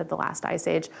the end of the last ice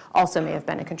age also may have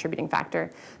been a contributing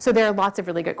factor. So there are lots of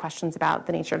really good questions about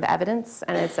the nature of the evidence,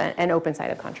 and it's an open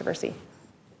side of controversy.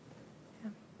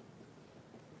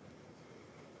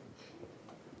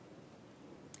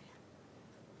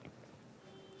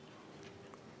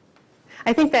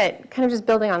 I think that, kind of just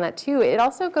building on that too, it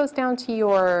also goes down to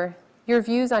your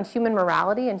views on human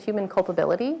morality and human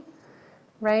culpability,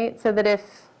 right? So that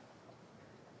if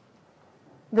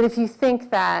you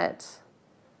think that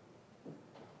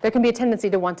there can be a tendency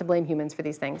to want to blame humans for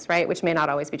these things, right, which may not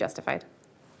always be justified.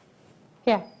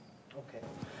 Yeah. Okay.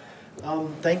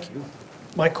 Thank you.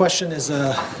 My question is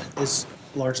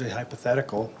largely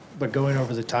hypothetical, but going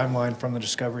over the timeline from the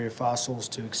discovery of fossils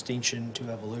to extinction to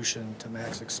evolution to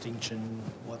mass extinction,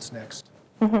 what's next?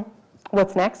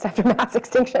 What's next after mass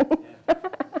extinction?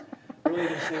 Really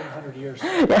going to say 100 years.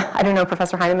 Yeah, I don't know.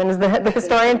 Professor Heinemann is the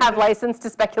historian, have license to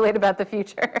speculate about the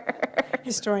future.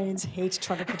 Historians hate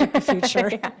trying to predict the future.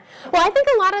 Yeah. Well, I think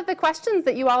a lot of the questions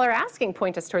that you all are asking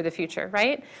point us toward the future,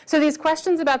 right? So these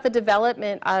questions about the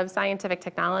development of scientific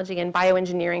technology and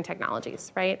bioengineering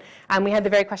technologies, right? We had the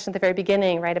very question at the very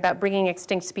beginning, right, about bringing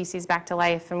extinct species back to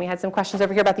life, and we had some questions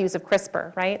over here about the use of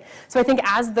CRISPR, right? So I think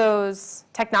as those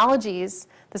technologies,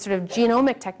 the sort of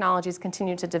genomic technologies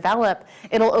continue to develop,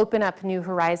 it'll open up new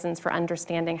horizons for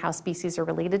understanding how species are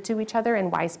related to each other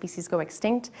and why species go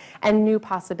extinct, and new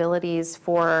possibilities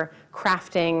for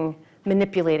crafting,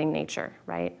 manipulating nature,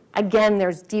 right? Again,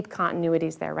 there's deep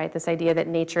continuities there, right? This idea that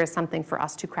nature is something for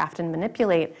us to craft and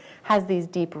manipulate has these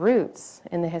deep roots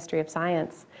in the history of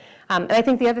science. And I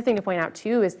think the other thing to point out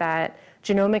too is that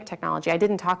genomic technology, I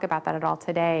didn't talk about that at all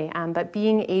today, but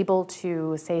being able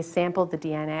to, say, sample the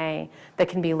DNA that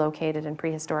can be located in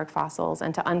prehistoric fossils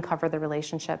and to uncover the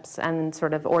relationships and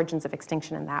sort of origins of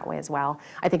extinction in that way as well,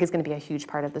 I think is going to be a huge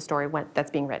part of the story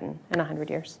that's being written in 100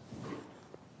 years.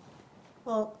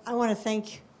 Well, I want to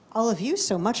thank all of you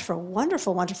so much for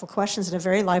wonderful, wonderful questions and a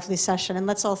very lively session. And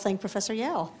let's all thank Professor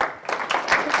Yale.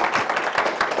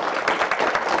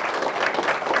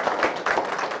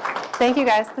 Thank you,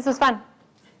 guys. This was fun.